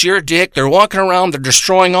snacks, your dick. They're walking around. They're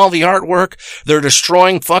destroying all the artwork. They're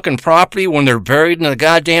destroying fucking property when they're buried in the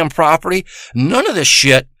goddamn property. None of this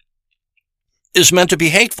shit is meant to be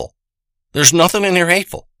hateful. There's nothing in here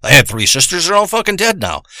hateful. I had 3 sisters. They're all fucking dead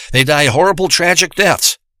now. They die horrible, tragic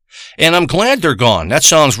deaths. And I'm glad they're gone. That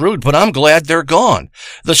sounds rude, but I'm glad they're gone.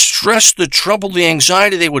 The stress, the trouble, the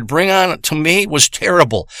anxiety they would bring on to me was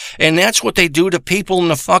terrible. And that's what they do to people in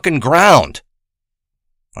the fucking ground.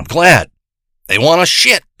 I'm glad. They want to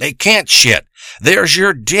shit. They can't shit. There's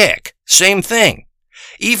your dick. Same thing.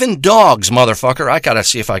 Even dogs, motherfucker. I gotta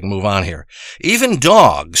see if I can move on here. Even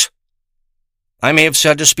dogs. I may have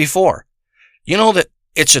said this before. You know that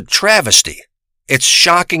it's a travesty. It's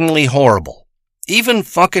shockingly horrible. Even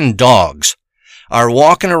fucking dogs are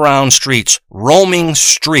walking around streets, roaming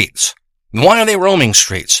streets. Why are they roaming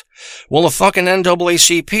streets? Well, the fucking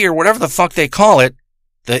NAACP or whatever the fuck they call it,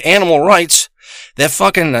 the animal rights, that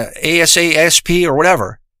fucking ASASP or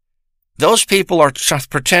whatever, those people are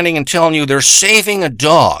pretending and telling you they're saving a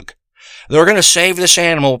dog. They're going to save this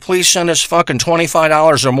animal. Please send us fucking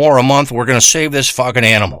 $25 or more a month. We're going to save this fucking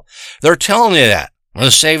animal. They're telling you that.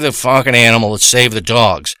 Let's save the fucking animal. Let's save the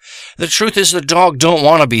dogs. The truth is the dog don't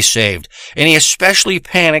want to be saved. And he especially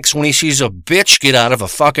panics when he sees a bitch get out of a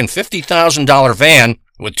fucking $50,000 van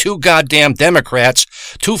with 2 goddamn Democrats,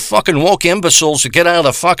 2 fucking woke imbeciles to get out of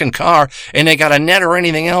the fucking car, and they got a net or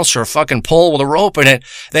anything else or a fucking pole with a rope in it.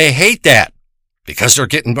 They hate that because they're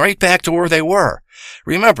getting right back to where they were.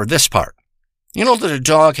 Remember this part. You know that a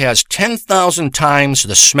dog has 10,000 times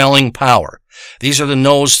the smelling power. These are these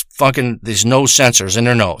nose sensors in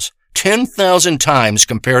their nose. 10,000 times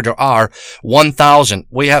compared to our 1,000.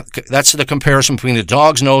 That's the comparison between the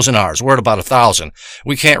dog's nose and ours. We're at about 1,000.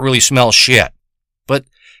 We can't really smell shit. But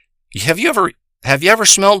have you ever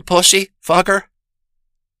smelled pussy, fucker?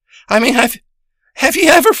 I mean, have you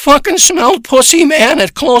ever fucking smelled pussy, man,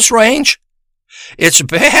 at close range? It's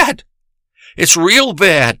bad. It's real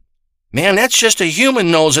bad. Man, that's just a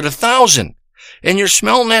human nose at 1,000. And you're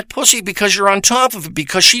smelling that pussy because you're on top of it,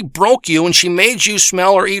 because she broke you and she made you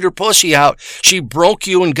smell or eat her pussy out. She broke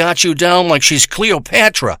you and got you down like she's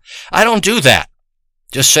Cleopatra. I don't do that.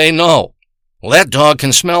 Just say no. Well, that dog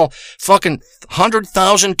can smell fucking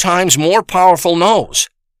 100,000 times more powerful nose.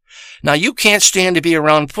 Now, you can't stand to be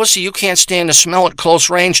around pussy. You can't stand to smell it close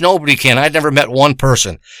range. Nobody can. I've never met one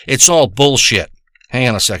person. It's all bullshit. Hang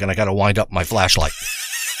on a second. I got to wind up my flashlight.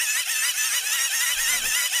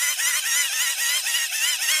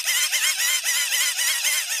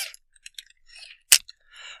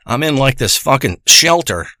 I'm in like this fucking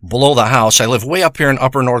shelter below the house. I live way up here in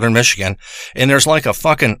upper northern Michigan, and there's like a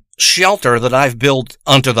fucking shelter that I've built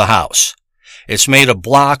under the house. It's made of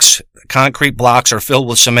blocks. Concrete blocks are filled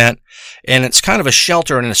with cement, and it's kind of a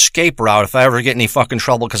shelter and an escape route if I ever get any fucking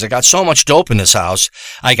trouble, because I got so much dope in this house.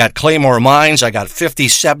 I got Claymore mines. I got 50,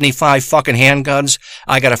 75 fucking handguns.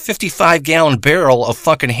 I got a 55-gallon barrel of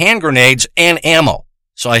fucking hand grenades and ammo.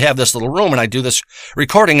 So I have this little room, and I do this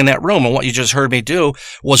recording in that room, and what you just heard me do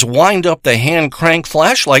was wind up the hand crank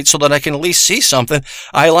flashlight so that I can at least see something.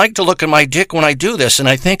 I like to look at my dick when I do this, and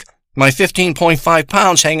I think my 15.5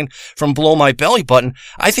 pounds hanging from below my belly button,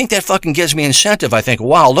 I think that fucking gives me incentive. I think,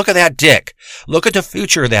 wow, look at that dick. Look at the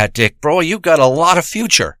future of that dick. Bro, you've got a lot of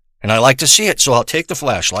future, and I like to see it, so I'll take the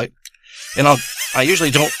flashlight, and I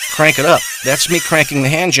usually don't crank it up. That's me cranking the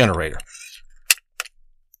hand generator.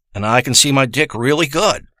 And I can see my dick really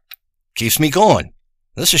good. Keeps me going.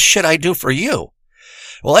 This is shit I do for you.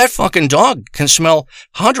 Well, that fucking dog can smell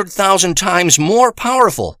 100,000 times more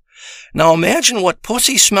powerful. Now imagine what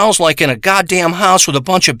pussy smells like in a goddamn house with a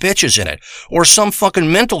bunch of bitches in it. Or some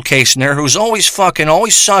fucking mental case in there who's always fucking,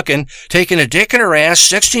 always sucking, taking a dick in her ass,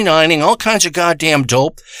 69ing, all kinds of goddamn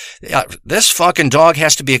dope. This fucking dog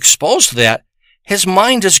has to be exposed to that. His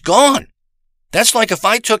mind is gone. That's like if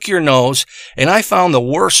I took your nose and I found the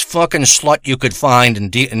worst fucking slut you could find in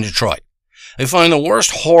Detroit. I find the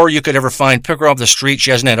worst whore you could ever find, pick her off the street,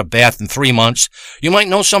 she hasn't had a bath in 3 months. You might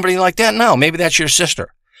know somebody like that now. Maybe that's your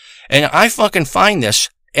sister. And I fucking find this,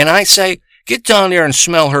 and I say, get down there and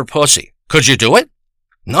smell her pussy. Could you do it?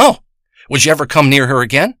 No. Would you ever come near her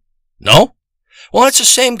again? No. Well, it's the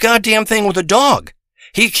same goddamn thing with a dog.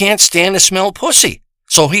 He can't stand to smell pussy.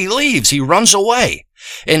 So he leaves. He runs away.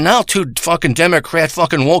 And now two fucking Democrat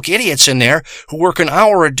fucking woke idiots in there who work an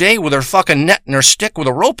hour a day with their fucking net and their stick with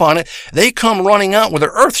a rope on it, they come running out with their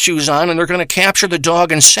earth shoes on and they're going to capture the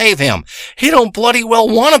dog and save him. He don't bloody well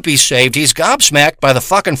want to be saved. He's gobsmacked by the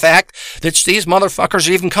fucking fact that these motherfuckers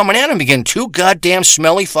are even coming at him again. Two goddamn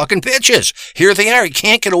smelly fucking bitches. Here they are. He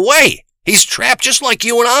can't get away. He's trapped just like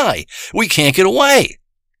you and I. We can't get away.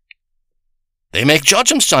 They make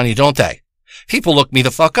judgments on you, don't they? People look me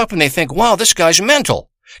the fuck up and they think, wow, this guy's mental.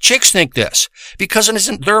 Chicks think this because it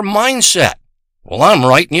isn't their mindset. Well, I'm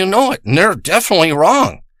right and you know it, and they're definitely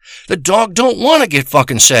wrong. The dog don't want to get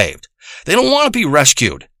fucking saved. They don't want to be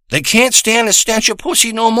rescued. They can't stand the stench of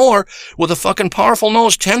pussy no more. With a fucking powerful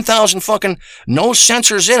nose, 10,000 fucking nose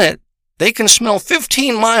sensors in it, they can smell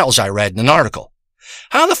 15 miles, I read in an article.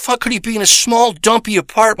 How the fuck could he be in a small, dumpy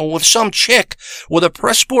apartment with some chick with a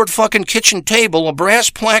pressboard fucking kitchen table, a brass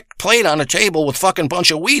plate on a table with fucking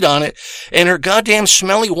bunch of weed on it, and her goddamn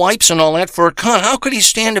smelly wipes and all that for a cunt? How could he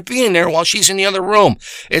stand to be in there while she's in the other room?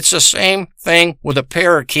 It's the same thing with a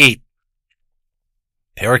parakeet.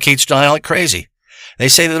 Parakeets die like crazy. They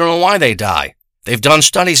say they don't know why they die. They've done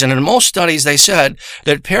studies, and in most studies they said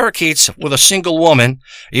that parakeets with a single woman,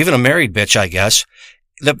 even a married bitch, I guess,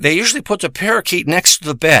 they usually put the parakeet next to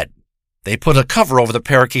the bed. They put a cover over the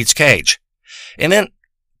parakeet's cage. And then,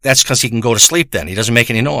 that's because he can go to sleep then. He doesn't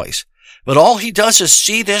make any noise. But all he does is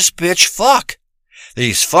see this bitch fuck.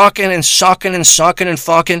 He's fucking and sucking and sucking and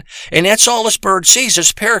fucking. And that's all this bird sees,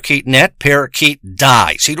 this parakeet. And that parakeet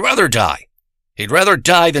dies. He'd rather die. He'd rather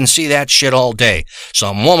die than see that shit all day.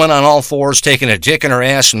 Some woman on all fours taking a dick in her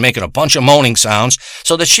ass and making a bunch of moaning sounds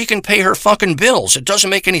so that she can pay her fucking bills. It doesn't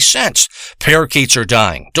make any sense. Parakeets are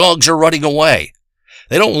dying. Dogs are running away.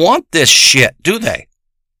 They don't want this shit, do they?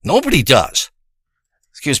 Nobody does.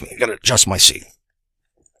 Excuse me, I gotta adjust my seat.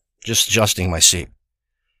 Just adjusting my seat.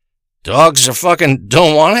 Dogs are fucking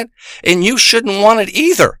don't want it, and you shouldn't want it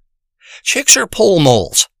either. Chicks are pole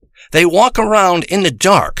moles. They walk around in the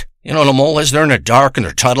dark. You know, the mole is, they're in the dark and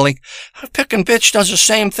they're tunneling. A pickin' bitch does the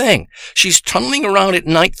same thing. She's tunneling around at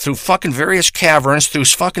night through fucking various caverns, through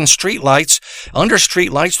fucking street lights, under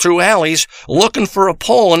street lights, through alleys, looking for a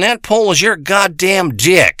pole, and that pole is your goddamn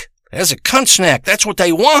dick. As a cunt snack, that's what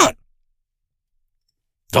they want.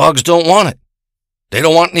 Dogs don't want it. They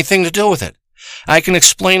don't want anything to do with it. I can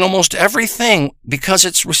explain almost everything because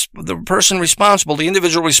it's the person responsible, the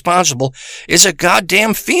individual responsible, is a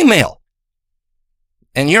goddamn female.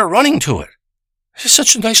 and you're running to it. She's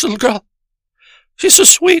such a nice little girl. She's so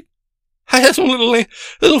sweet. I had some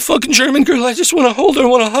little fucking German girl. I just want to hold her,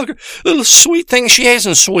 want to hug her. Little sweet thing. She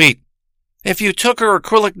isn't sweet. If you took her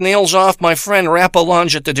acrylic nails off, my friend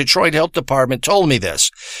Rapalunge at the Detroit Health Department told me this,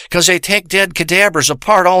 because they take dead cadavers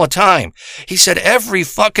apart all the time. He said every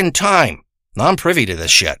fucking time. Now, I'm privy to this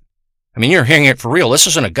shit. I mean, you're hearing it for real. This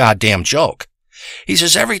isn't a goddamn joke. He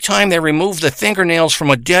says every time they remove the fingernails from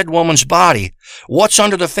a dead woman's body, what's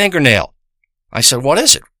under the fingernail? I said, what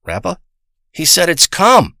is it, Rappa? He said it's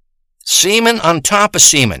cum. Semen on top of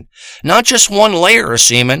semen. Not just one layer of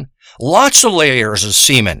semen. Lots of layers of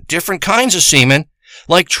semen, different kinds of semen,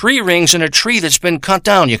 like tree rings in a tree that's been cut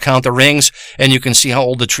down. You count the rings, and you can see how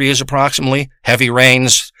old the tree is approximately. Heavy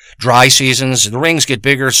rains, dry seasons, the rings get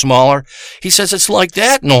bigger, smaller. He says it's like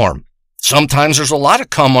that, Norm. Sometimes there's a lot of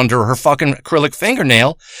cum under her fucking acrylic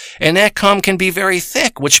fingernail, and that cum can be very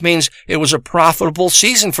thick, which means it was a profitable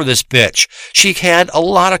season for this bitch. She had a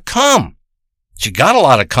lot of cum. She got a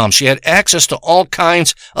lot of cum. She had access to all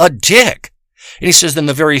kinds of dick. And he says, in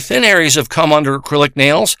the very thin areas of cum under acrylic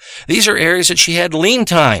nails, these are areas that she had lean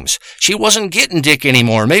times. She wasn't getting dick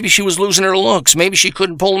anymore. Maybe she was losing her looks. Maybe she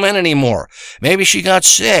couldn't pull men anymore. Maybe she got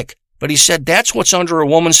sick. But he said, that's what's under a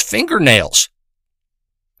woman's fingernails.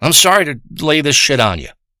 I'm sorry to lay this shit on you.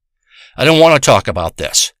 I don't want to talk about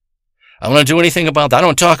this. I don't want to do anything about that. I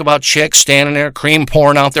don't talk about chicks standing there, cream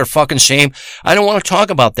pouring out their fucking seam. I don't want to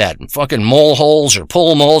talk about that. Fucking mole holes or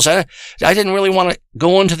pull moles. I didn't really want to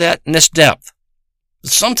go into that in this depth.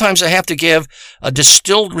 Sometimes I have to give a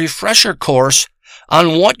distilled refresher course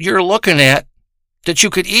on what you're looking at that you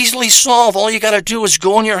could easily solve. All you got to do is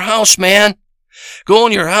go in your house, man. Go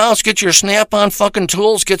in your house, get your Snap-on fucking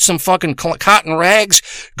tools, get some fucking cotton rags.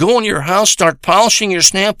 Go in your house, start polishing your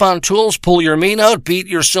Snap-on tools, pull your meat out, beat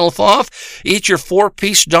yourself off, eat your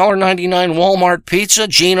 4-piece $1.99 Walmart pizza,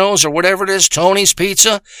 Geno's or whatever it is, Tony's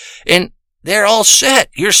Pizza, and they're all set.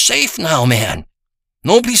 You're safe now, man.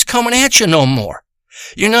 Nobody's coming at you no more.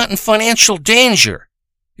 You're not in financial danger.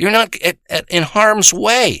 You're not in harm's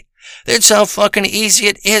way. That's how fucking easy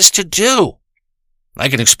it is to do. I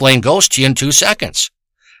can explain ghosts to you in 2 seconds.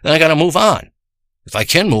 Then I gotta move on. If I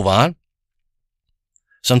can move on.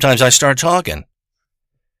 Sometimes I start talking.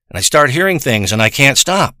 And I start hearing things and I can't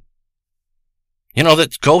stop. You know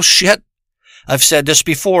that ghost shit? I've said this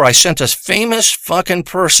before. I sent a famous fucking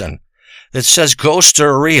person that says ghosts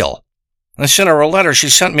are real. I sent her a letter. She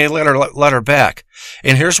sent me a letter back.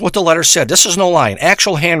 And here's what the letter said. This is no lie. An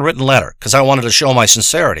actual handwritten letter, because I wanted to show my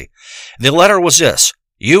sincerity. The letter was this.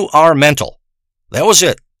 You are mental. That was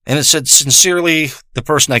it. And it said, sincerely, the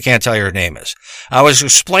person I can't tell you her name is. I was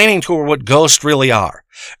explaining to her what ghosts really are.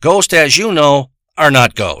 Ghosts, as you know, are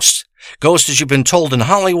not ghosts. Ghost, as you've been told in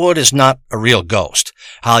Hollywood, is not a real ghost.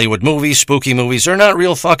 Hollywood movies, spooky movies, they're not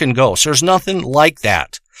real fucking ghosts. There's nothing like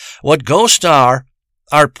that. What ghosts are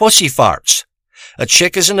pussy farts. A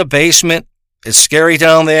chick is in the basement. It's scary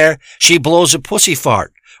down there. She blows a pussy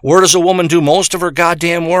fart. Where does a woman do most of her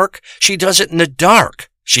goddamn work? She does it in the dark.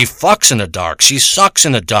 She fucks in the dark. She sucks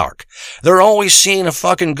in the dark. They're always seeing a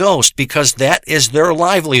fucking ghost because that is their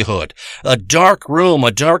livelihood. A dark room,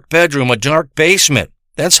 a dark bedroom, a dark basement.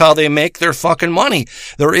 That's how they make their fucking money.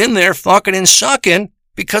 They're in there fucking and sucking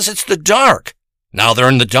because it's the dark. Now they're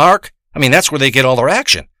in the dark. I mean, that's where they get all their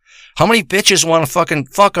action. How many bitches want to fucking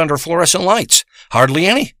fuck under fluorescent lights? Hardly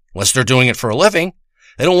any, unless they're doing it for a living.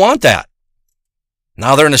 They don't want that.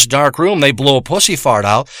 Now they're in this dark room, they blow a pussy fart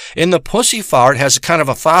out, and the pussy fart has a kind of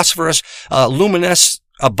a phosphorus luminescence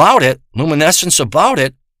about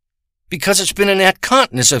it, because it's been in that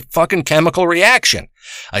cunt, and it's a fucking chemical reaction.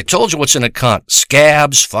 I told you what's in a cunt.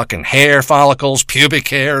 Scabs, fucking hair follicles, pubic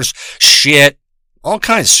hairs, shit, all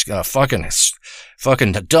kinds of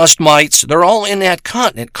fucking dust mites. They're all in that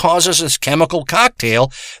cunt, and it causes this chemical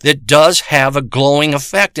cocktail that does have a glowing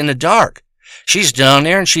effect in the dark. She's down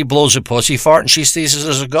there and she blows a pussy fart and she sees it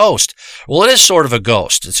as a ghost. Well, it is sort of a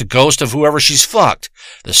ghost. It's a ghost of whoever she's fucked.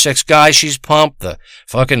 The 6 guys she's pumped, the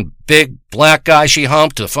fucking big black guy she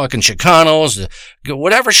humped, the fucking Chicanos,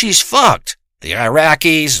 whatever she's fucked. The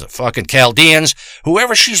Iraqis, the fucking Chaldeans,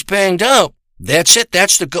 whoever she's banged up. That's it.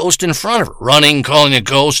 That's the ghost in front of her. Running, calling a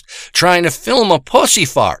ghost, trying to film a pussy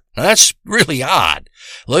fart. Now, that's really odd.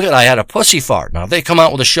 Look at, I had a pussy fart. Now, if they come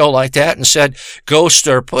out with a show like that and said, ghosts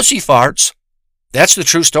are pussy farts, that's the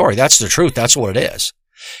true story. That's the truth. That's what it is.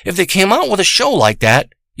 If they came out with a show like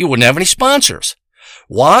that, you wouldn't have any sponsors.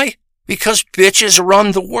 Why? Because bitches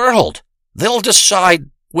run the world. They'll decide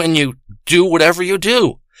when you do whatever you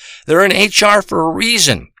do. They're in HR for a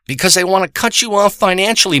reason. Because they want to cut you off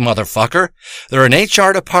financially, motherfucker. They're an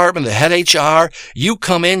HR department, the head HR. You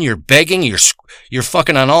come in, you're begging, you're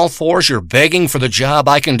fucking on all fours, you're begging for the job.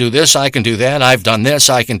 I can do this, I can do that, I've done this,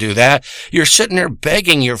 I can do that. You're sitting there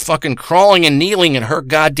begging, you're fucking crawling and kneeling at her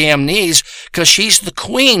goddamn knees because she's the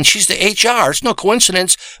queen, she's the HR. It's no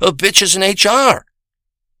coincidence a bitch is an HR.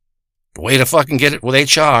 The way to fucking get it with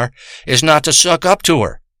HR is not to suck up to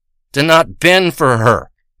her, to not bend for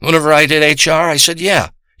her. Whenever I did HR, I said, yeah,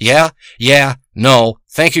 no,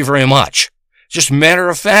 thank you very much. Just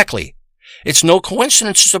matter-of-factly. It's no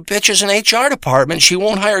coincidence it's a bitch is an HR department. She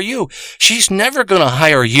won't hire you. She's never going to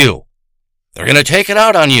hire you. They're going to take it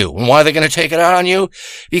out on you. And why are they going to take it out on you?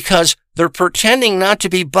 Because they're pretending not to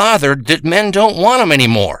be bothered that men don't want them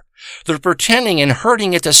anymore. They're pretending and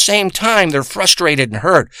hurting at the same time. They're frustrated and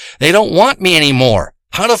hurt. They don't want me anymore.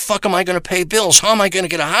 How the fuck am I going to pay bills? How am I going to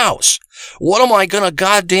get a house? What am I going to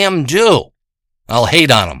goddamn do? I'll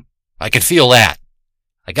hate on them. I can feel that.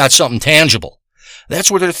 I got something tangible.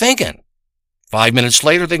 That's what they're thinking. 5 minutes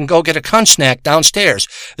later, they can go get a cunt snack downstairs.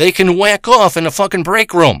 They can whack off in the fucking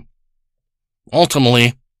break room.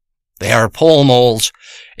 Ultimately, they are pole moles,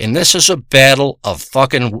 and this is a battle of,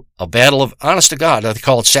 honest to God, they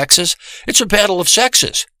call it sexes. It's a battle of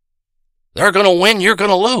sexes. They're going to win, you're going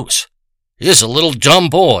to lose. He's a little dumb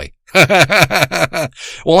boy.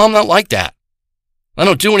 Well, I'm not like that. I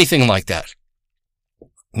don't do anything like that.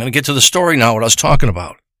 I'm going to get to the story now, what I was talking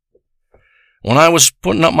about. When I was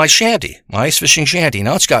putting up my shanty, my ice fishing shanty,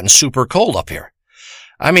 now it's gotten super cold up here.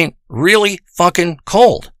 I mean, really fucking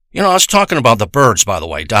cold. You know, I was talking about the birds, by the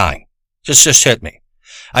way, dying. Just hit me.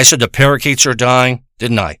 I said the parakeets are dying,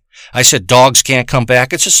 didn't I? I said dogs can't come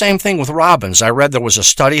back. It's the same thing with robins. I read there was a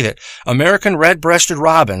study that American red-breasted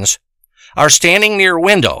robins are standing near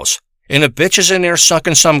windows, and a bitch is in there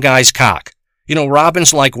sucking some guy's cock. You know,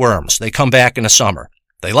 robins like worms. They come back in the summer.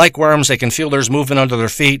 They like worms. They can feel there's movement under their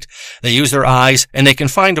feet. They use their eyes, and they can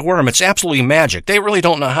find a worm. It's absolutely magic. They really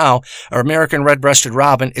don't know how our American red-breasted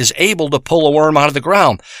robin is able to pull a worm out of the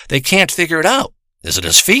ground. They can't figure it out. Is it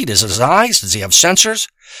his feet? Is it his eyes? Does he have sensors?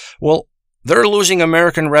 Well, they're losing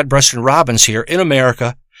American red-breasted robins here in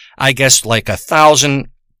America. I guess like 1,000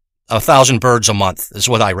 birds a month is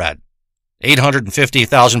what I read.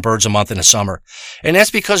 850,000 birds a month in the summer. And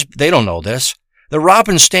that's because they don't know this. The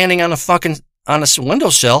robin's standing on a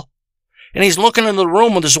windowsill, and he's looking into the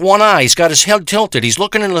room with his one eye. He's got his head tilted. He's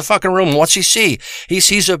looking into the fucking room. What's he see? He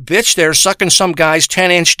sees a bitch there sucking some guy's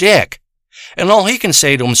 10-inch dick. And all he can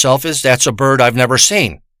say to himself is, that's a bird I've never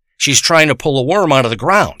seen. She's trying to pull a worm out of the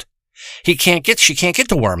ground. She can't get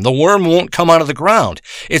the worm. The worm won't come out of the ground.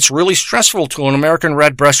 It's really stressful to an American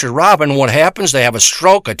red-breasted robin. What happens? They have a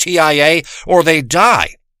stroke, a TIA, or they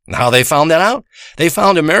die. And how they found that out? They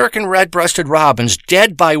found American red-breasted robins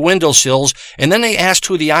dead by windowsills, and then they asked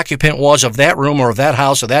who the occupant was of that room or of that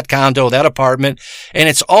house or that condo, that apartment, and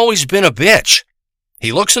it's always been a bitch.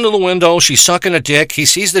 He looks into the window, she's sucking a dick, he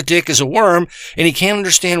sees the dick as a worm, and he can't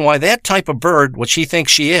understand why that type of bird, which he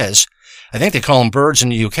thinks she is, I think they call them birds in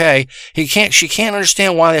the UK, she can't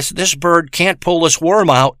understand why this bird can't pull this worm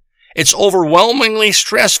out. It's overwhelmingly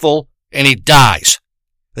stressful, and he dies.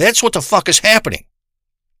 That's what the fuck is happening.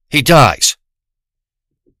 He dies.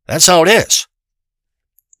 That's how it is.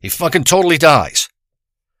 He fucking totally dies.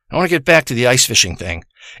 I want to get back to the ice fishing thing.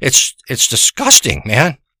 It's disgusting,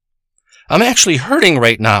 man. I'm actually hurting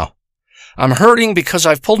right now. I'm hurting because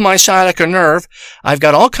I've pulled my sciatica nerve. I've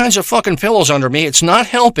got all kinds of fucking pillows under me. It's not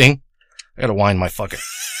helping. I gotta wind my fucking...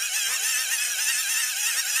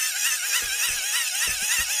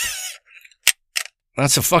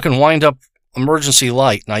 That's a fucking wind-up emergency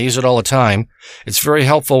light, and I use it all the time. It's very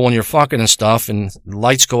helpful when you're fucking and stuff, and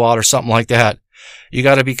lights go out or something like that. You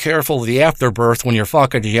gotta be careful of the afterbirth when you're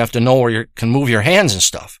fucking. You have to know where you can move your hands and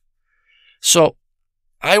stuff. So,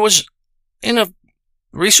 I was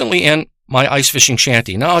recently in my ice fishing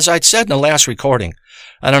shanty. Now, as I'd said in the last recording,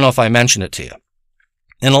 I don't know if I mentioned it to you.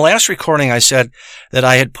 In the last recording, I said that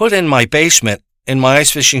I had put in my basement, in my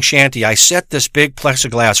ice fishing shanty, I set this big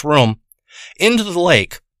plexiglass room into the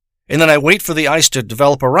lake, and then I wait for the ice to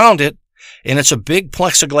develop around it, and it's a big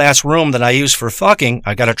plexiglass room that I use for fucking.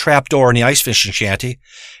 I got a trap door in the ice fishing shanty,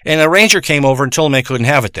 and a ranger came over and told me I couldn't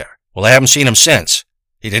have it there. Well, I haven't seen him since.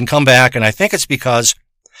 He didn't come back, and I think it's because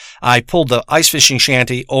I pulled the ice fishing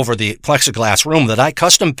shanty over the plexiglass room that I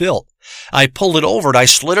custom built. I pulled it over, I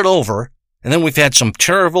slid it over, and then we've had some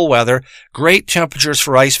terrible weather, great temperatures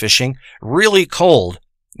for ice fishing, really cold.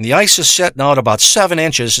 And the ice is set now at about 7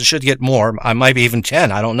 inches. It should get more. I might be even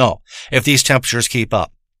 10. I don't know if these temperatures keep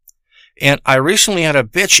up. And I recently had a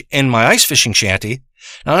bitch in my ice fishing shanty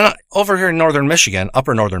Now, over here in northern Michigan,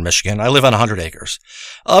 upper northern Michigan, I live on 100 acres.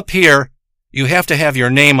 Up here, you have to have your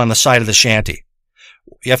name on the side of the shanty.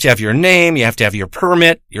 You have to have your name, you have to have your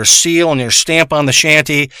permit, your seal, and your stamp on the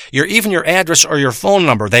shanty, even your address or your phone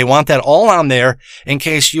number. They want that all on there in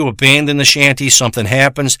case you abandon the shanty, something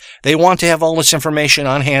happens. They want to have all this information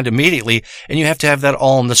on hand immediately, and you have to have that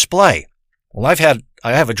all on display. Well,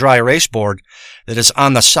 I have a dry erase board that is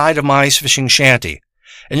on the side of my ice fishing shanty,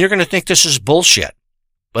 and you're going to think this is bullshit.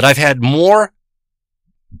 But I've had more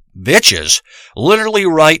bitches literally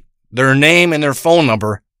write their name and their phone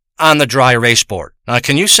number on the dry erase board. Now,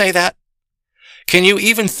 can you say that? Can you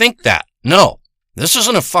even think that? No. This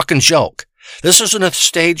isn't a fucking joke. This isn't a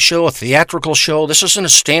stage show, a theatrical show. This isn't a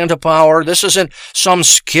stand-up hour. This isn't some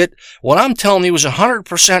skit. What I'm telling you is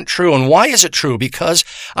 100% true. And why is it true? Because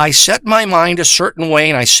I set my mind a certain way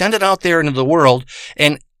and I send it out there into the world,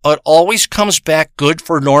 and it always comes back good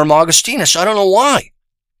for Norm Augustinus. I don't know why.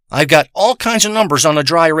 I've got all kinds of numbers on the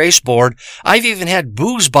dry erase board. I've even had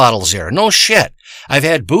booze bottles there. No shit. I've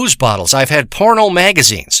had booze bottles. I've had porno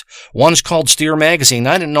magazines. One's called Steer Magazine.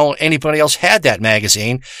 I didn't know anybody else had that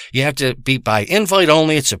magazine. You have to be by invite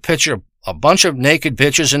only. It's a picture of a bunch of naked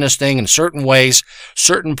bitches in this thing in certain ways,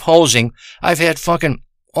 certain posing. I've had fucking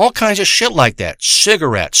all kinds of shit like that.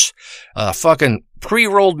 Cigarettes, fucking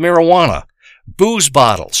pre-rolled marijuana, booze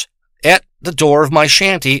bottles at the door of my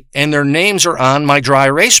shanty, and their names are on my dry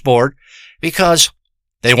erase board because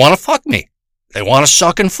they want to fuck me. They want to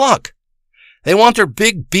suck and fuck. They want their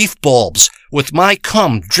big beef bulbs with my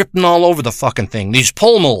cum dripping all over the fucking thing. These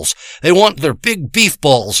pole moles. They want their big beef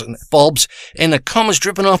bulbs, and the cum is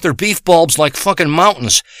dripping off their beef bulbs like fucking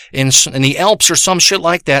mountains in the Alps or some shit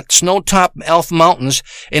like that. Snow-top Alp mountains,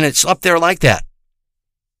 and it's up there like that.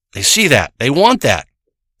 They see that. They want that.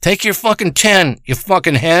 Take your fucking 10, you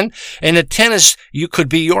fucking hen, and the 10 you could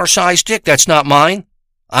be your size dick. That's not mine.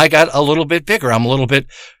 I got a little bit bigger.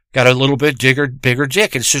 Got a little bit bigger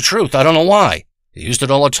dick. It's the truth. I don't know why. I used it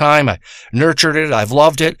all the time. I nurtured it. I've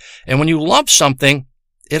loved it. And when you love something,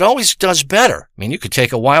 it always does better. I mean, you could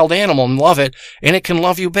take a wild animal and love it, and it can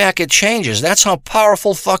love you back. It changes. That's how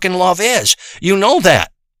powerful fucking love is. You know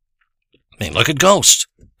that. I mean, look at ghosts.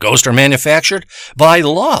 Ghosts are manufactured by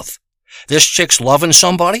love. This chick's loving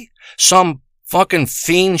somebody, some fucking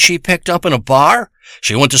fiend she picked up in a bar.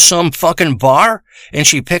 She went to some fucking bar and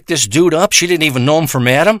she picked this dude up. She didn't even know him from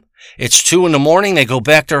Adam. It's 2 a.m. They go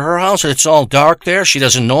back to her house. It's all dark there. She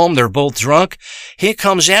doesn't know him. They're both drunk. He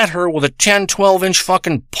comes at her with a 10, 12-inch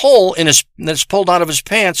fucking pole that's pulled out of his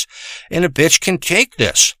pants, and a bitch can take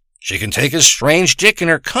this. She can take his strange dick in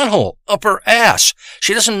her cunt hole, up her ass.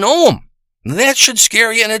 She doesn't know him. That should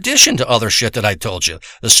scare you in addition to other shit that I told you.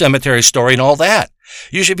 The cemetery story and all that.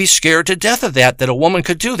 You should be scared to death of that a woman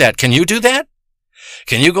could do that. Can you do that?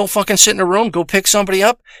 Can you go fucking sit in a room, go pick somebody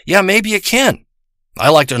up? Yeah, maybe you can. I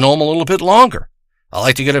like to know them a little bit longer. I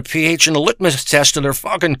like to get a pH and a litmus test of their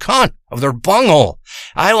fucking cunt, of their bunghole.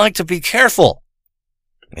 I like to be careful.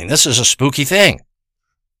 I mean, this is a spooky thing.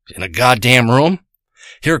 In a goddamn room.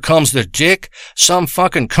 Here comes the dick, some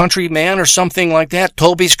fucking country man or something like that.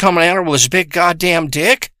 Toby's coming at her with his big goddamn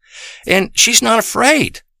dick. And she's not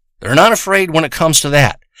afraid. They're not afraid when it comes to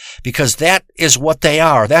that. Because that is what they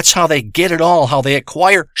are. That's how they get it all, how they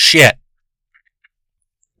acquire shit.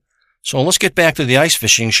 So let's get back to the ice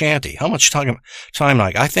fishing shanty. How much time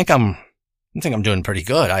like? I think I'm doing pretty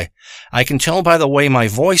good. I can tell by the way my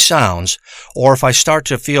voice sounds, or if I start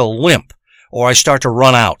to feel limp, or I start to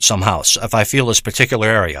run out somehow, if I feel this particular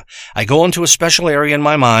area. I go into a special area in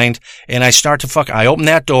my mind, and I start to I open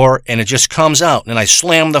that door, and it just comes out, and I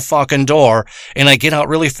slam the fucking door, and I get out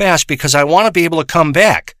really fast because I want to be able to come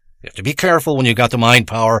back. You have to be careful when you got the mind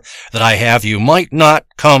power that I have. You might not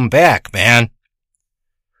come back, man.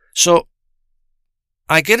 So,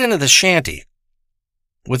 I get into the shanty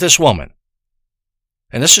with this woman.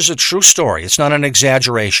 And this is a true story. It's not an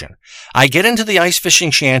exaggeration. I get into the ice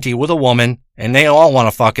fishing shanty with a woman, and they all want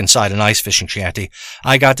to fuck inside an ice fishing shanty.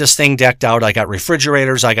 I got this thing decked out. I got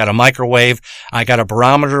refrigerators. I got a microwave. I got a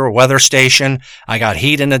barometer, a weather station. I got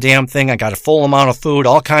heat in the damn thing. I got a full amount of food,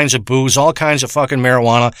 all kinds of booze, all kinds of fucking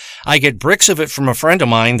marijuana. I get bricks of it from a friend of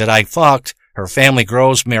mine that I fucked. Her family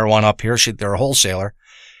grows marijuana up here. They're a wholesaler.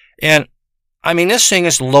 And, I mean, this thing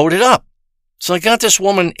is loaded up. So I got this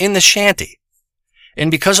woman in the shanty. And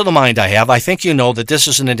because of the mind I have, I think you know that this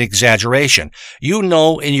isn't an exaggeration. You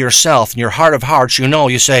know in yourself, in your heart of hearts,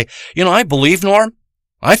 you say, I believe Norm.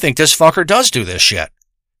 I think this fucker does do this shit.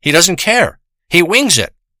 He doesn't care. He wings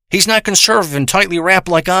it. He's not conservative and tightly wrapped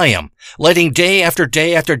like I am, letting day after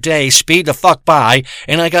day after day speed the fuck by,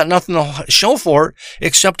 and I got nothing to show for it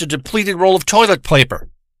except a depleted roll of toilet paper.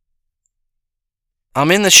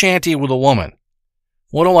 I'm in the shanty with a woman.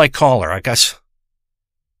 What do I call her? I guess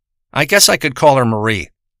I could call her Marie.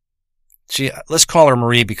 Let's call her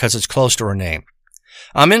Marie because it's close to her name.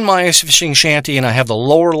 I'm in my ice fishing shanty and I have the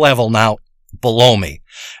lower level now below me.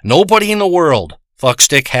 Nobody in the world,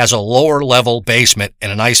 fuckstick, has a lower level basement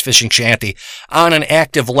in an ice fishing shanty on an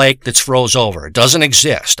active lake that's froze over. It doesn't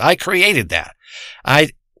exist. I created that.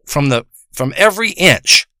 From every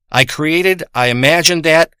inch, I imagined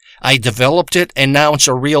that, I developed it, and now it's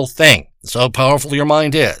a real thing. That's how powerful your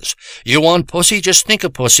mind is. You want pussy? Just think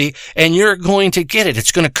of pussy, and you're going to get it.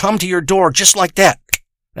 It's going to come to your door just like that.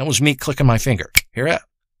 That was me clicking my finger. Hear that?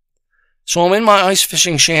 So I'm in my ice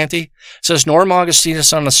fishing shanty. It says Norm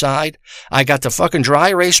Augustinus on the side. I got the fucking dry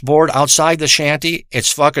erase board outside the shanty.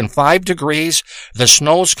 It's fucking 5 degrees. The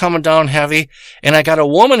snow's coming down heavy. And I got a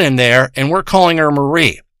woman in there, and we're calling her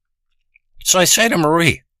Marie. So I say to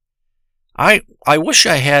Marie, I wish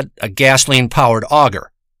I had a gasoline-powered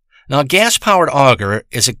auger. Now, a gas-powered auger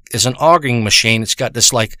is an augering machine. It's got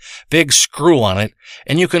this, like, big screw on it,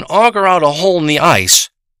 and you can auger out a hole in the ice.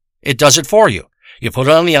 It does it for you. You put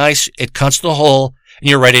it on the ice, it cuts the hole, and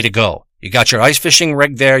you're ready to go. You got your ice fishing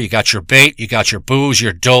rig there, you got your bait, you got your booze,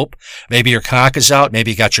 your dope, maybe your cock is out,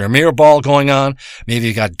 maybe you got your mirror ball going on, maybe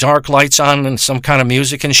you got dark lights on and some kind of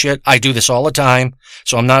music and shit. I do this all the time,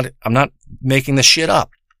 so I'm not making this shit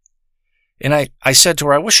up. And I said to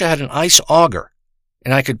her, I wish I had an ice auger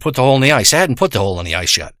and I could put the hole in the ice. I hadn't put the hole in the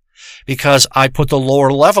ice yet because I put the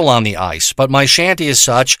lower level on the ice, but my shanty is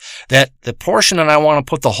such that the portion that I want to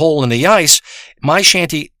put the hole in the ice, my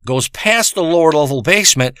shanty goes past the lower level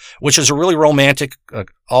basement, which is a really romantic,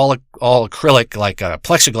 all acrylic, like a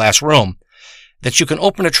plexiglass room that you can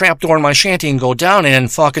open a trap door in my shanty and go down in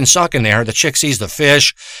and fucking suck in there. The chick sees the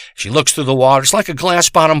fish. She looks through the water. It's like a glass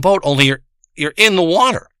bottom boat, only you're in the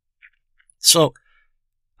water. So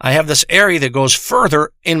I have this area that goes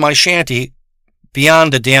further in my shanty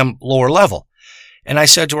beyond the damn lower level. And I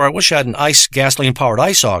said to her, I wish I had an gasoline-powered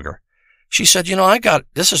ice auger. She said,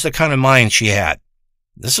 this is the kind of mind she had.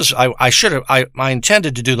 I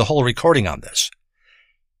intended to do the whole recording on this.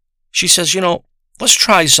 She says, let's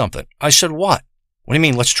try something. I said, what? What do you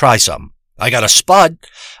mean, let's try something? I got a spud.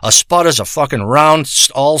 A spud is a fucking round,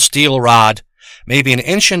 all steel rod, maybe an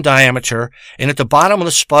inch in diameter, and at the bottom of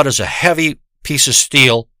the spud is a heavy piece of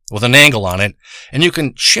steel with an angle on it, and you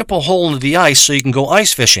can chip a hole into the ice so you can go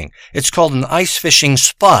ice fishing. It's called an ice fishing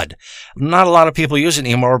spud. Not a lot of people use it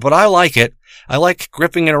anymore, but I like it. I like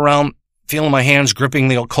gripping it around, feeling my hands gripping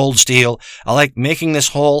the cold steel. I like making this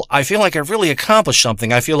hole. I feel like I've really accomplished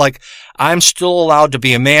something. I feel like I'm still allowed to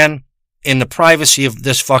be a man in the privacy of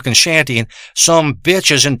this fucking shanty, and some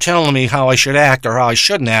bitch isn't telling me how I should act or how I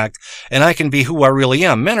shouldn't act, and I can be who I really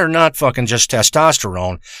am. Men are not fucking just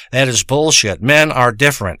testosterone. That is bullshit. Men are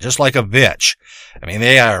different, just like a bitch. I mean,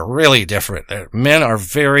 they are really different. Men are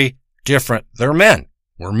very different. They're men.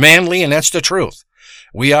 We're manly, and that's the truth.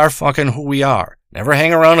 We are fucking who we are. Never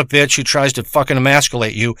hang around a bitch who tries to fucking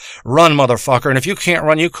emasculate you. Run, motherfucker, and if you can't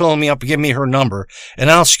run, you call me up and give me her number,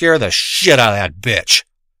 and I'll scare the shit out of that bitch.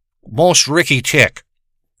 Most Ricky tick.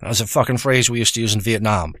 That was a fucking phrase we used to use in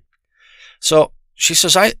Vietnam. So she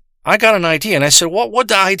says, I got an idea. And I said, what would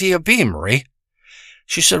the idea be, Marie?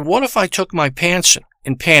 She said, what if I took my pants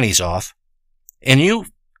and panties off and you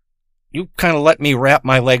kind of let me wrap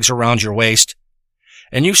my legs around your waist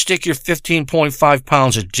and you stick your 15.5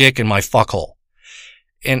 pounds of dick in my fuckhole.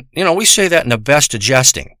 And, we say that in the best of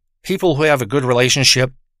jesting. People who have a good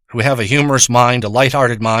relationship, who have a humorous mind, a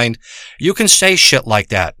lighthearted mind, you can say shit like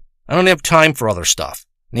that. I don't have time for other stuff.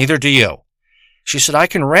 Neither do you. She said, I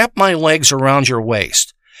can wrap my legs around your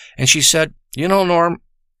waist. And she said, Norm,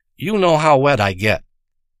 you know how wet I get.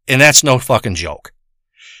 And that's no fucking joke.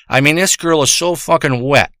 I mean, this girl is so fucking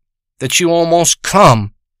wet that you almost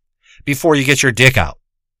come before you get your dick out.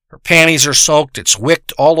 Her panties are soaked. It's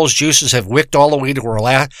wicked. All those juices have wicked all the way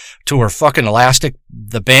to her fucking elastic,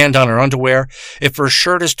 the band on her underwear. If her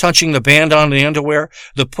shirt is touching the band on the underwear,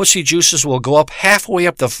 the pussy juices will go up halfway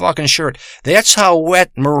up the fucking shirt. That's how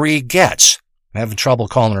wet Marie gets. I'm having trouble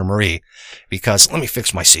calling her Marie because, let me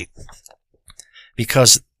fix my seat.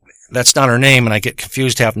 Because that's not her name and I get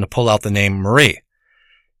confused having to pull out the name Marie.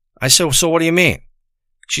 I said, so what do you mean?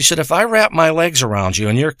 She said, if I wrap my legs around you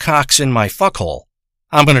and your cock's in my fuckhole,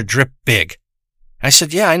 I'm going to drip big. I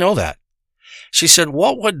said, yeah, I know that. She said,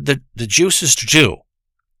 what would the juices do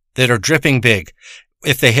that are dripping big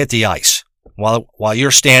if they hit the ice while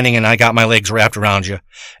you're standing and I got my legs wrapped around you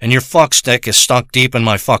and your fuck stick is stunk deep in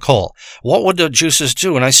my fuck hole? What would the juices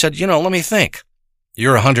do? And I said, let me think.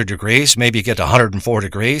 You're 100 degrees, maybe you get to 104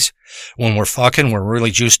 degrees. When we're fucking, we're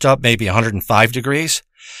really juiced up, maybe 105 degrees.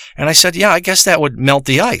 And I said, yeah, I guess that would melt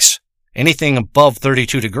the ice. Anything above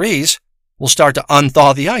 32 degrees will start to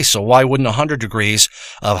unthaw the ice. So why wouldn't 100 degrees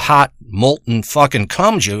of hot, molten fucking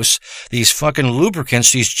cum juice, these fucking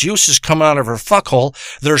lubricants, these juices coming out of her fuckhole,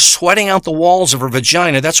 they're sweating out the walls of her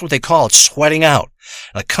vagina. That's what they call it, sweating out.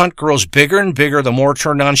 The cunt grows bigger and bigger the more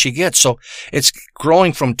turned on she gets. So it's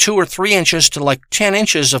growing from 2 or 3 inches to like 10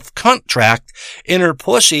 inches of cunt tract in her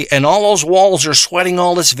pussy, and all those walls are sweating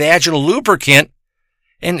all this vaginal lubricant.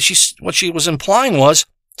 And what she was implying was,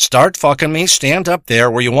 start fucking me, stand up there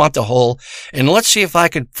where you want the hole, and let's see if I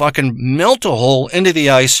could fucking melt a hole into the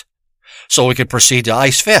ice so we could proceed to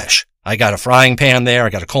ice fish. I got a frying pan there. I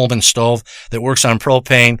got a Coleman stove that works on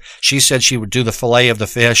propane. She said she would do the fillet of the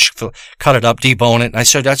fish, cut it up, debone it. And I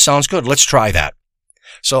said, that sounds good. Let's try that.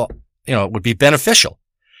 So, it would be beneficial.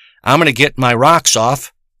 I'm going to get my rocks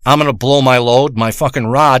off. I'm going to blow my load, my fucking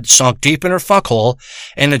rod sunk deep in her fuckhole,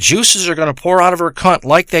 and the juices are going to pour out of her cunt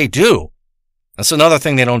like they do. That's another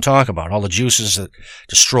thing they don't talk about. All the juices that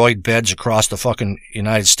destroyed beds across the fucking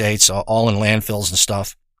United States, all in landfills and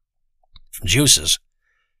stuff. Juices.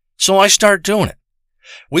 So I start doing it.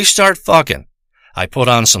 We start fucking. I put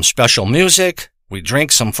on some special music. We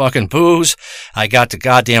drink some fucking booze. I got the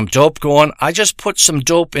goddamn dope going. I just put some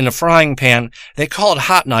dope in a frying pan. They call it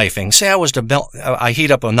hot knifing. Say I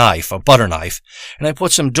heat up a knife, a butter knife, and I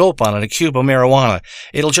put some dope on it, a cube of marijuana.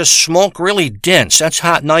 It'll just smoke really dense. That's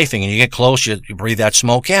hot knifing. And you get close, you breathe that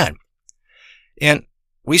smoke in. And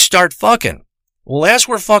we start fucking. Well, as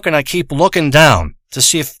we're fucking, I keep looking down to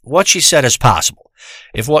see if what she said is possible.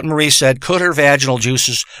 If what Marie said, could her vaginal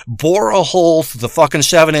juices bore a hole through the fucking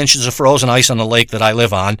 7 inches of frozen ice on the lake that I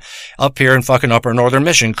live on, up here in fucking Upper Northern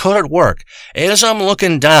Michigan? Could it work? As I'm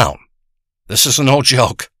looking down, this is no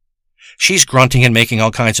joke. She's grunting and making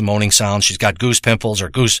all kinds of moaning sounds. She's got goose pimples or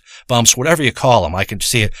goose bumps, whatever you call them. I can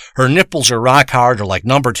see it. Her nipples are rock hard. They're like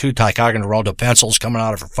number 2 Ticonderoga pencils coming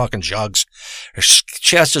out of her fucking jugs. Her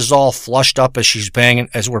chest is all flushed up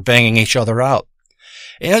as we're banging each other out.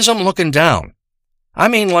 As I'm looking down, I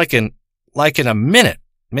mean, like in a minute,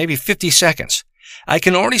 maybe 50 seconds, I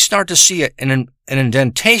can already start to see an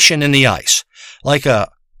indentation in the ice, like a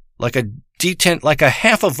detent, like a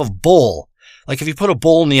half of a bowl. Like if you put a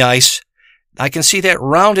bowl in the ice, I can see that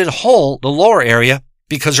rounded hole, the lower area,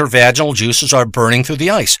 because her vaginal juices are burning through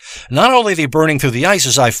the ice. Not only are they burning through the ice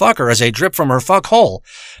as I fuck her, as they drip from her fuck hole,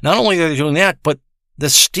 not only are they doing that, but the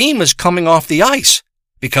steam is coming off the ice.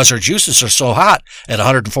 Because her juices are so hot at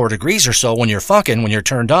 104 degrees or so when you're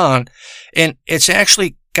turned on, and it's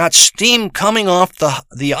actually got steam coming off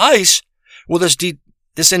the ice where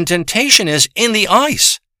this indentation is in the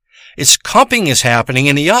ice. It's cupping is happening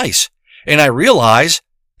in the ice. And I realize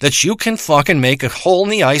that you can fucking make a hole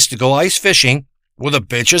in the ice to go ice fishing with a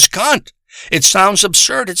bitch's cunt. It sounds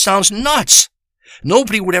absurd. It sounds nuts.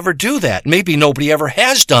 Nobody would ever do that. Maybe nobody ever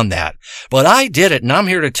has done that. But I did it, and I'm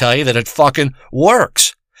here to tell you that it fucking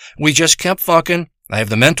works. We just kept fucking. I have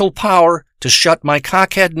the mental power to shut my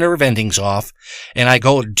cockhead nerve endings off, and I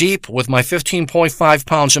go deep with my 15.5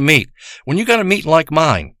 pounds of meat. When you got a meat like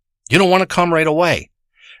mine, you don't want to come right away.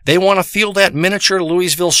 They want to feel that miniature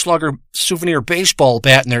Louisville Slugger souvenir baseball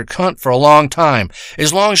bat in their cunt for a long time.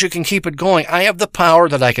 As long as you can keep it going, I have the power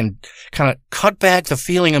that I can kind of cut back the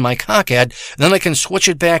feeling in my cockhead, then I can switch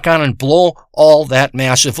it back on and blow all that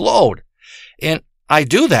massive load. And I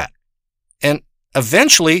do that. And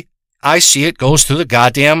eventually, I see it goes through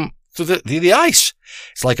the ice.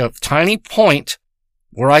 It's like a tiny point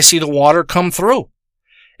where I see the water come through.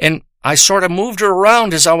 And I sort of moved her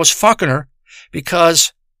around as I was fucking her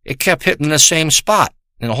because it kept hitting the same spot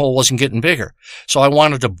and the hole wasn't getting bigger. So I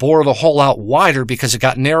wanted to bore the hole out wider because it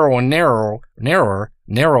got narrower and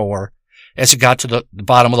narrower as it got to the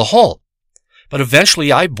bottom of the hole. But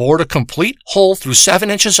eventually I bored a complete hole through 7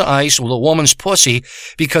 inches of ice with a woman's pussy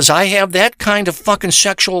because I have that kind of fucking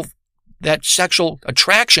sexual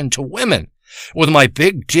attraction to women. With my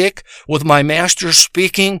big dick, with my master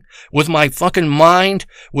speaking, with my fucking mind,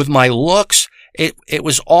 with my looks. It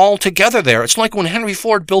was all together there. It's like when Henry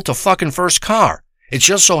Ford built a fucking first car. It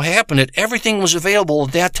just so happened that everything was available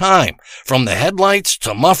at that time. From the headlights,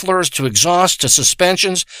 to mufflers, to exhaust, to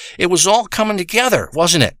suspensions. It was all coming together,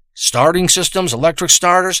 wasn't it? Starting systems, electric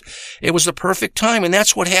starters. It was the perfect time, and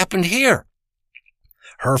that's what happened here.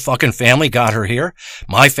 Her fucking family got her here.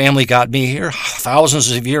 My family got me here. Thousands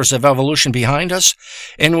of years of evolution behind us.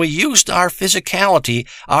 And we used our physicality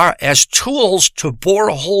as tools to bore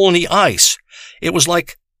a hole in the ice. It was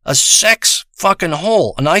like a sex fucking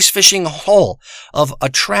hole, an ice fishing hole of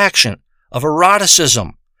attraction, of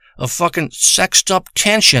eroticism, of fucking sexed up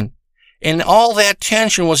tension. And all that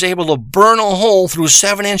tension was able to burn a hole through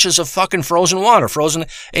 7 inches of fucking frozen water. Frozen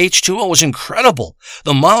H2O was incredible.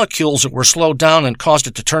 The molecules that were slowed down and caused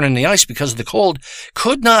it to turn into ice because of the cold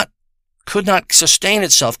could not sustain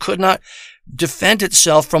itself, could not defend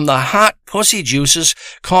itself from the hot pussy juices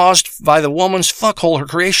caused by the woman's fuckhole, her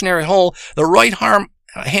creationary hole. The right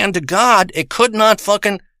hand to God, it could not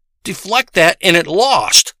fucking deflect that, and it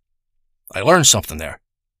lost. I learned something there.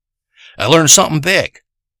 I learned something big.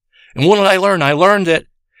 And what did I learn? I learned that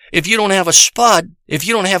if you don't have a spud, if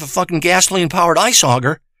you don't have a fucking gasoline-powered ice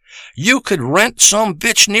auger, you could rent some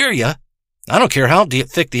bitch near you. I don't care how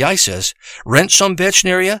thick the ice is. Rent some bitch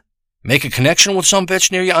near you, make a connection with some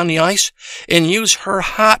bitch near you on the ice, and use her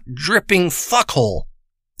hot, dripping fuckhole,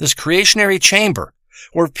 this creationary chamber,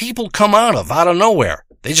 where people come out of nowhere.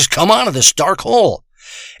 They just come out of this dark hole.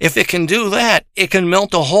 If it can do that, it can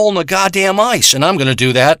melt a hole in the goddamn ice, and I'm going to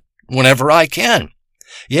do that whenever I can.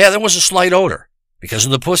 Yeah, there was a slight odor because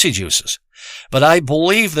of the pussy juices, but I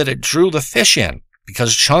believe that it drew the fish in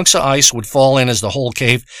because chunks of ice would fall in as the whole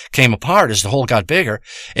cave came apart, as the hole got bigger,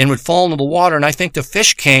 and would fall into the water, and I think the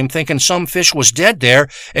fish came thinking some fish was dead there,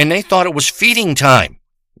 and they thought it was feeding time.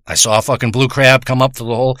 I saw a fucking blue crab come up to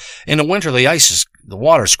the hole. In the winter, the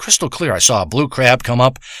water's crystal clear. I saw a blue crab come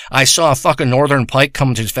up. I saw a fucking northern pike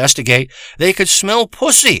come to investigate. They could smell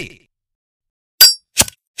pussy.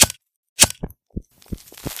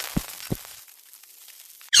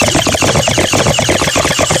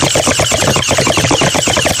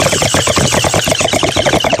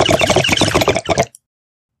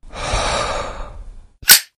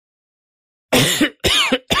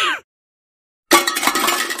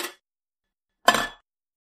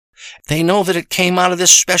 They know that it came out of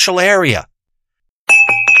this special area.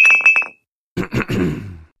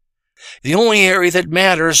 The only area that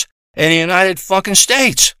matters in the United fucking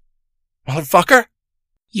States. Motherfucker.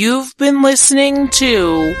 You've been listening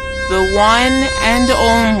to the one and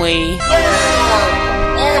only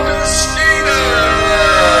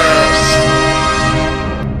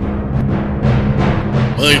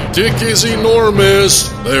My dick is enormous.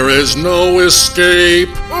 There is no escape.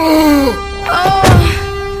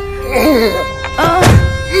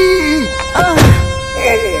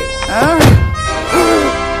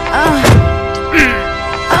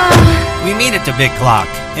 We meet at the big clock.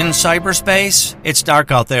 In cyberspace, it's dark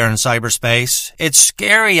out there in cyberspace. It's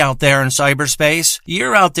scary out there in cyberspace.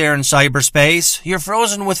 You're out there in cyberspace. You're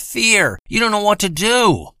frozen with fear. You don't know what to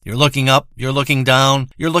do. You're looking up, you're looking down,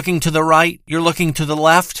 you're looking to the right, you're looking to the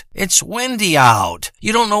left. It's windy out.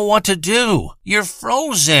 You don't know what to do. You're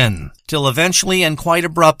frozen. Till eventually and quite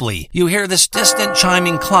abruptly, you hear this distant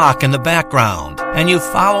chiming clock in the background, and you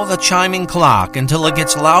follow the chiming clock until it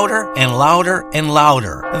gets louder and louder and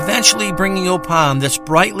louder, eventually bringing you upon this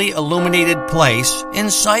brightly illuminated place in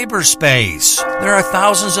cyberspace. There are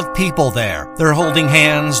thousands of people there. They're holding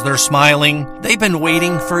hands, they're smiling. They've been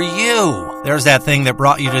waiting for you. There's that thing that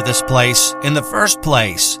brought you to this place in the first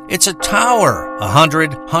place. It's a tower,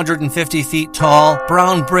 150 feet tall,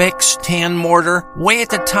 brown bricks, tan mortar. Way at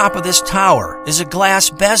the top of this tower is a glass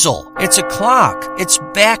bezel. It's a clock. It's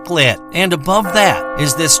backlit. And above that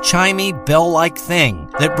is this chimey bell-like thing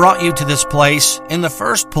that brought you to this place in the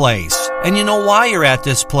first place. And you know why you're at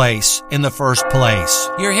this place in the first place.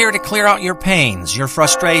 You're here to clear out your pains, your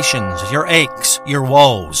frustrations, your aches, your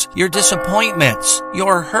woes, your disappointments,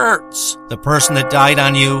 your hurts. The person that died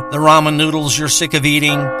on you, the ramen noodles you're sick of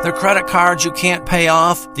eating, the credit cards you can't pay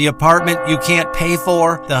off, the apartment you can't pay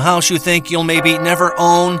for, the house you think you'll maybe never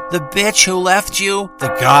own, the bitch who left you, the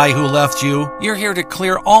guy who left you. You're here to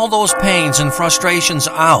clear all those pains and frustrations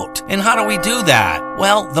out. And how do we do that?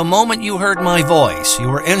 Well, the moment you heard my voice, you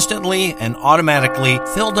were instantly and automatically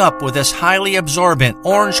filled up with this highly absorbent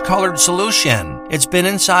orange-colored solution. It's been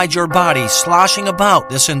inside your body sloshing about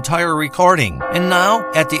this entire recording. And now,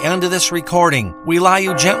 at the end of this recording, we lie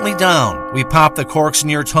you gently down. We pop the corks in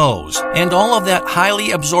your toes. And all of that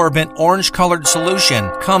highly absorbent orange-colored solution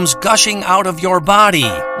comes gushing out of your body.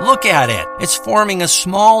 Look at it. It's forming a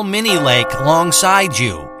small mini lake alongside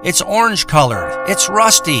you. It's orange-colored. It's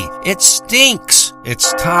rusty. It stinks.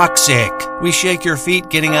 It's toxic. We shake your feet,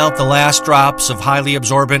 getting out the last drops of highly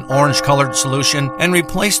absorbent orange-colored solution, and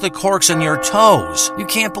replace the corks in your toes. You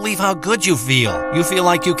can't believe how good you feel. You feel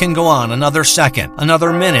like you can go on another second,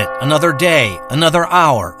 another minute, another day, another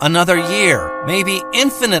hour, another year, maybe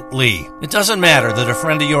infinitely. It doesn't matter that a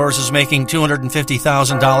friend of yours is making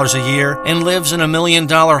 $250,000 a year and lives in $1 million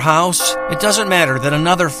house. It doesn't matter that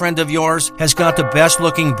another friend of yours has got the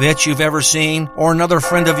best-looking bitch you've ever seen, or another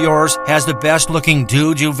friend of yours has the best-looking looking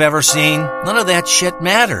dude you've ever seen? None of that shit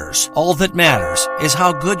matters. All that matters is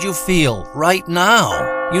how good you feel right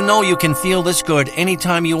now. You know you can feel this good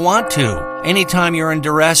anytime you want to. Anytime you're in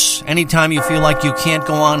duress, anytime you feel like you can't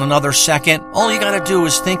go on another second, all you gotta do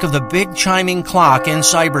is think of the big chiming clock in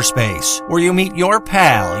cyberspace, where you meet your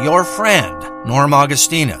pal, your friend, Norm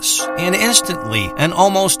Augustinus, and instantly and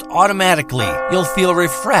almost automatically, you'll feel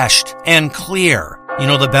refreshed and clear. You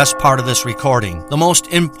know the best part of this recording, the most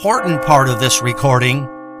important part of this recording,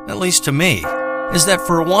 at least to me, is that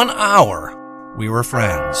for 1 hour, we were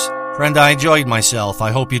friends. Friend, I enjoyed myself.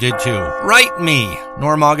 I hope you did too. Write me,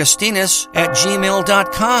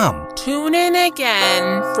 normaugustinus@gmail.com. Tune in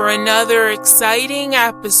again for another exciting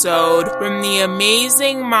episode from the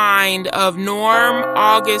amazing mind of Norm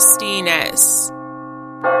Augustinus.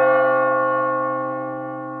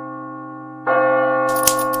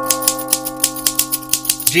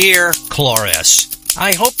 Dear Cloris,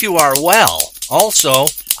 I hope you are well. Also,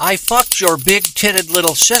 I fucked your big-titted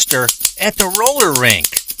little sister at the roller rink.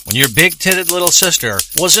 When your big-titted little sister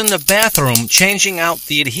was in the bathroom changing out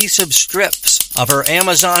the adhesive strips of her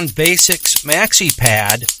Amazon Basics maxi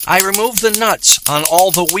pad, I removed the nuts on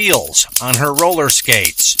all the wheels on her roller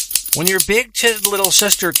skates. When your big-titted little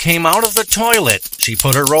sister came out of the toilet, she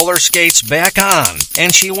put her roller skates back on,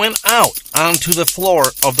 and she went out onto the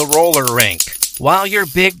floor of the roller rink. While your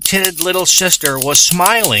big-titted little sister was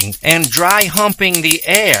smiling and dry-humping the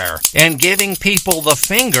air and giving people the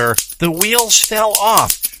finger, the wheels fell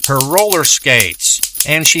off her roller skates,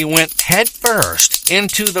 and she went headfirst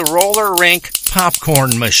into the roller rink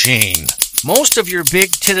popcorn machine. Most of your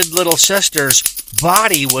big-titted little sister's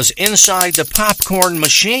body was inside the popcorn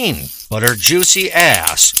machine, but her juicy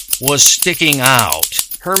ass was sticking out.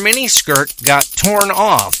 Her miniskirt got torn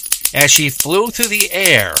off as she flew through the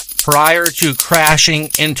air prior to crashing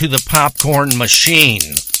into the popcorn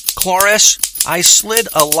machine. Cloris, I slid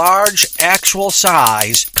a large,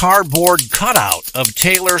 actual-size cardboard cutout of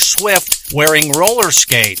Taylor Swift wearing roller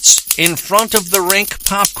skates in front of the rink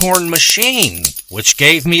popcorn machine, which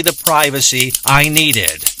gave me the privacy I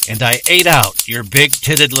needed. And I ate out your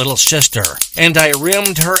big-titted little sister, and I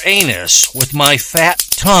rimmed her anus with my fat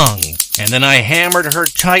tongue, and then I hammered her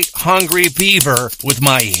tight, hungry beaver with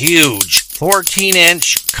my huge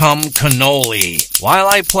 14-inch cum cannoli. While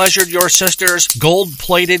I pleasured your sister's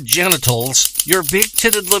gold-plated genitals, your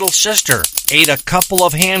big-titted little sister ate a couple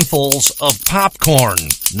of handfuls of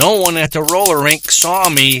popcorn. No one at the roller rink saw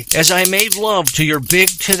me as I made love to your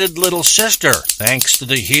big-titted little sister, thanks to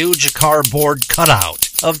the huge cardboard cutout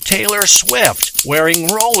of Taylor Swift wearing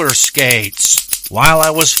roller skates. While I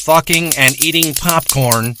was fucking and eating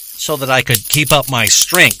popcorn so that I could keep up my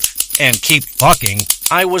strength and keep fucking,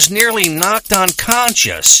 I was nearly knocked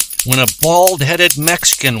unconscious when a bald-headed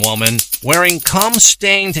Mexican woman wearing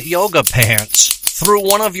cum-stained yoga pants threw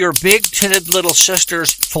one of your big-titted little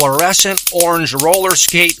sister's fluorescent orange roller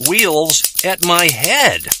skate wheels at my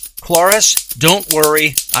head. Cloris, don't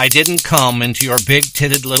worry, I didn't come into your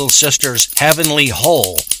big-titted little sister's heavenly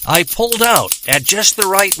hole. I pulled out at just the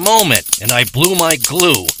right moment, and I blew my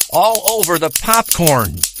glue all over the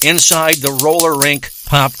popcorn inside the roller rink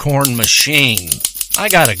popcorn machine. I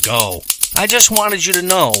gotta go. I just wanted you to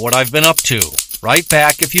know what I've been up to. Write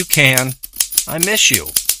back if you can. I miss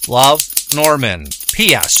you. Love, Norman.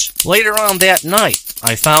 P.S. Later on that night,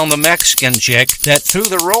 I found the Mexican chick that threw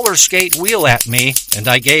the roller skate wheel at me, and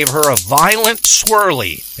I gave her a violent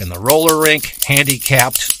swirly in the roller rink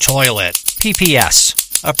handicapped toilet. P.P.S.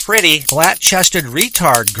 A pretty, flat-chested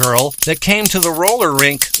retard girl that came to the roller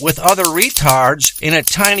rink with other retards in a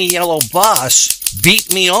tiny yellow bus beat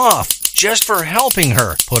me off just for helping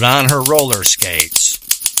her put on her roller skates.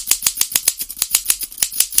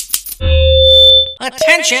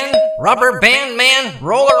 Attention, rubber band man,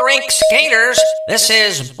 roller rink skaters. This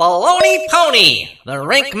is Baloney Pony, the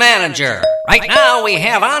rink manager. Right now we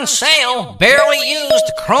have on sale barely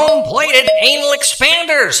used chrome-plated anal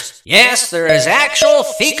expanders. Yes, there is actual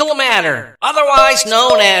fecal matter, otherwise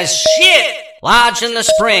known as shit, lodged in the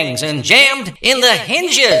springs and jammed in the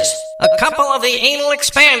hinges. A couple of the anal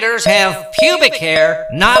expanders have pubic hair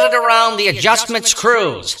knotted around the adjustment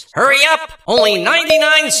screws. Hurry up, only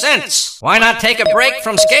 99 cents. Why not take a break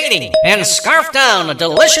from skating and scarf down a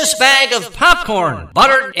delicious bag of popcorn,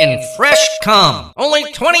 buttered in fresh cum?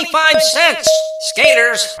 Only 25 cents.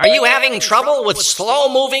 Skaters, are you having trouble with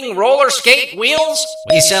slow-moving roller skate wheels?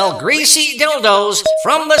 We sell greasy dildos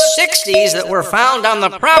from the 60s that were found on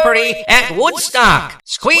the property at Wood Woodstock.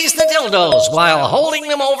 Squeeze the dildos while holding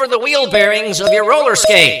them over the wheel bearings of your roller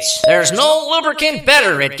skates. There's no lubricant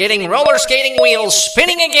better at getting roller skating wheels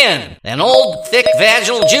spinning again than old, thick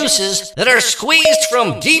vaginal juices that are squeezed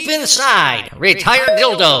from deep inside retired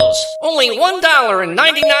dildos. Only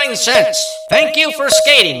 $1.99. Thank you for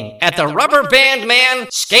skating at the Rubber Band Man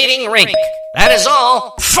Skating Rink. That is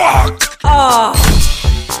all. Fuck! Fuck!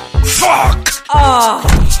 Fuck!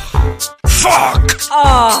 Fuck!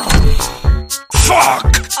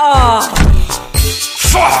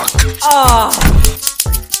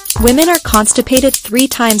 Women are constipated 3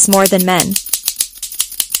 times more than men.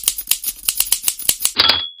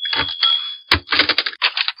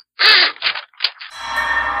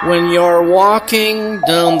 When you're walking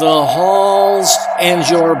down the halls and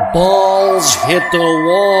your balls hit the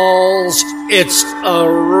walls, it's a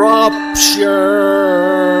rupture.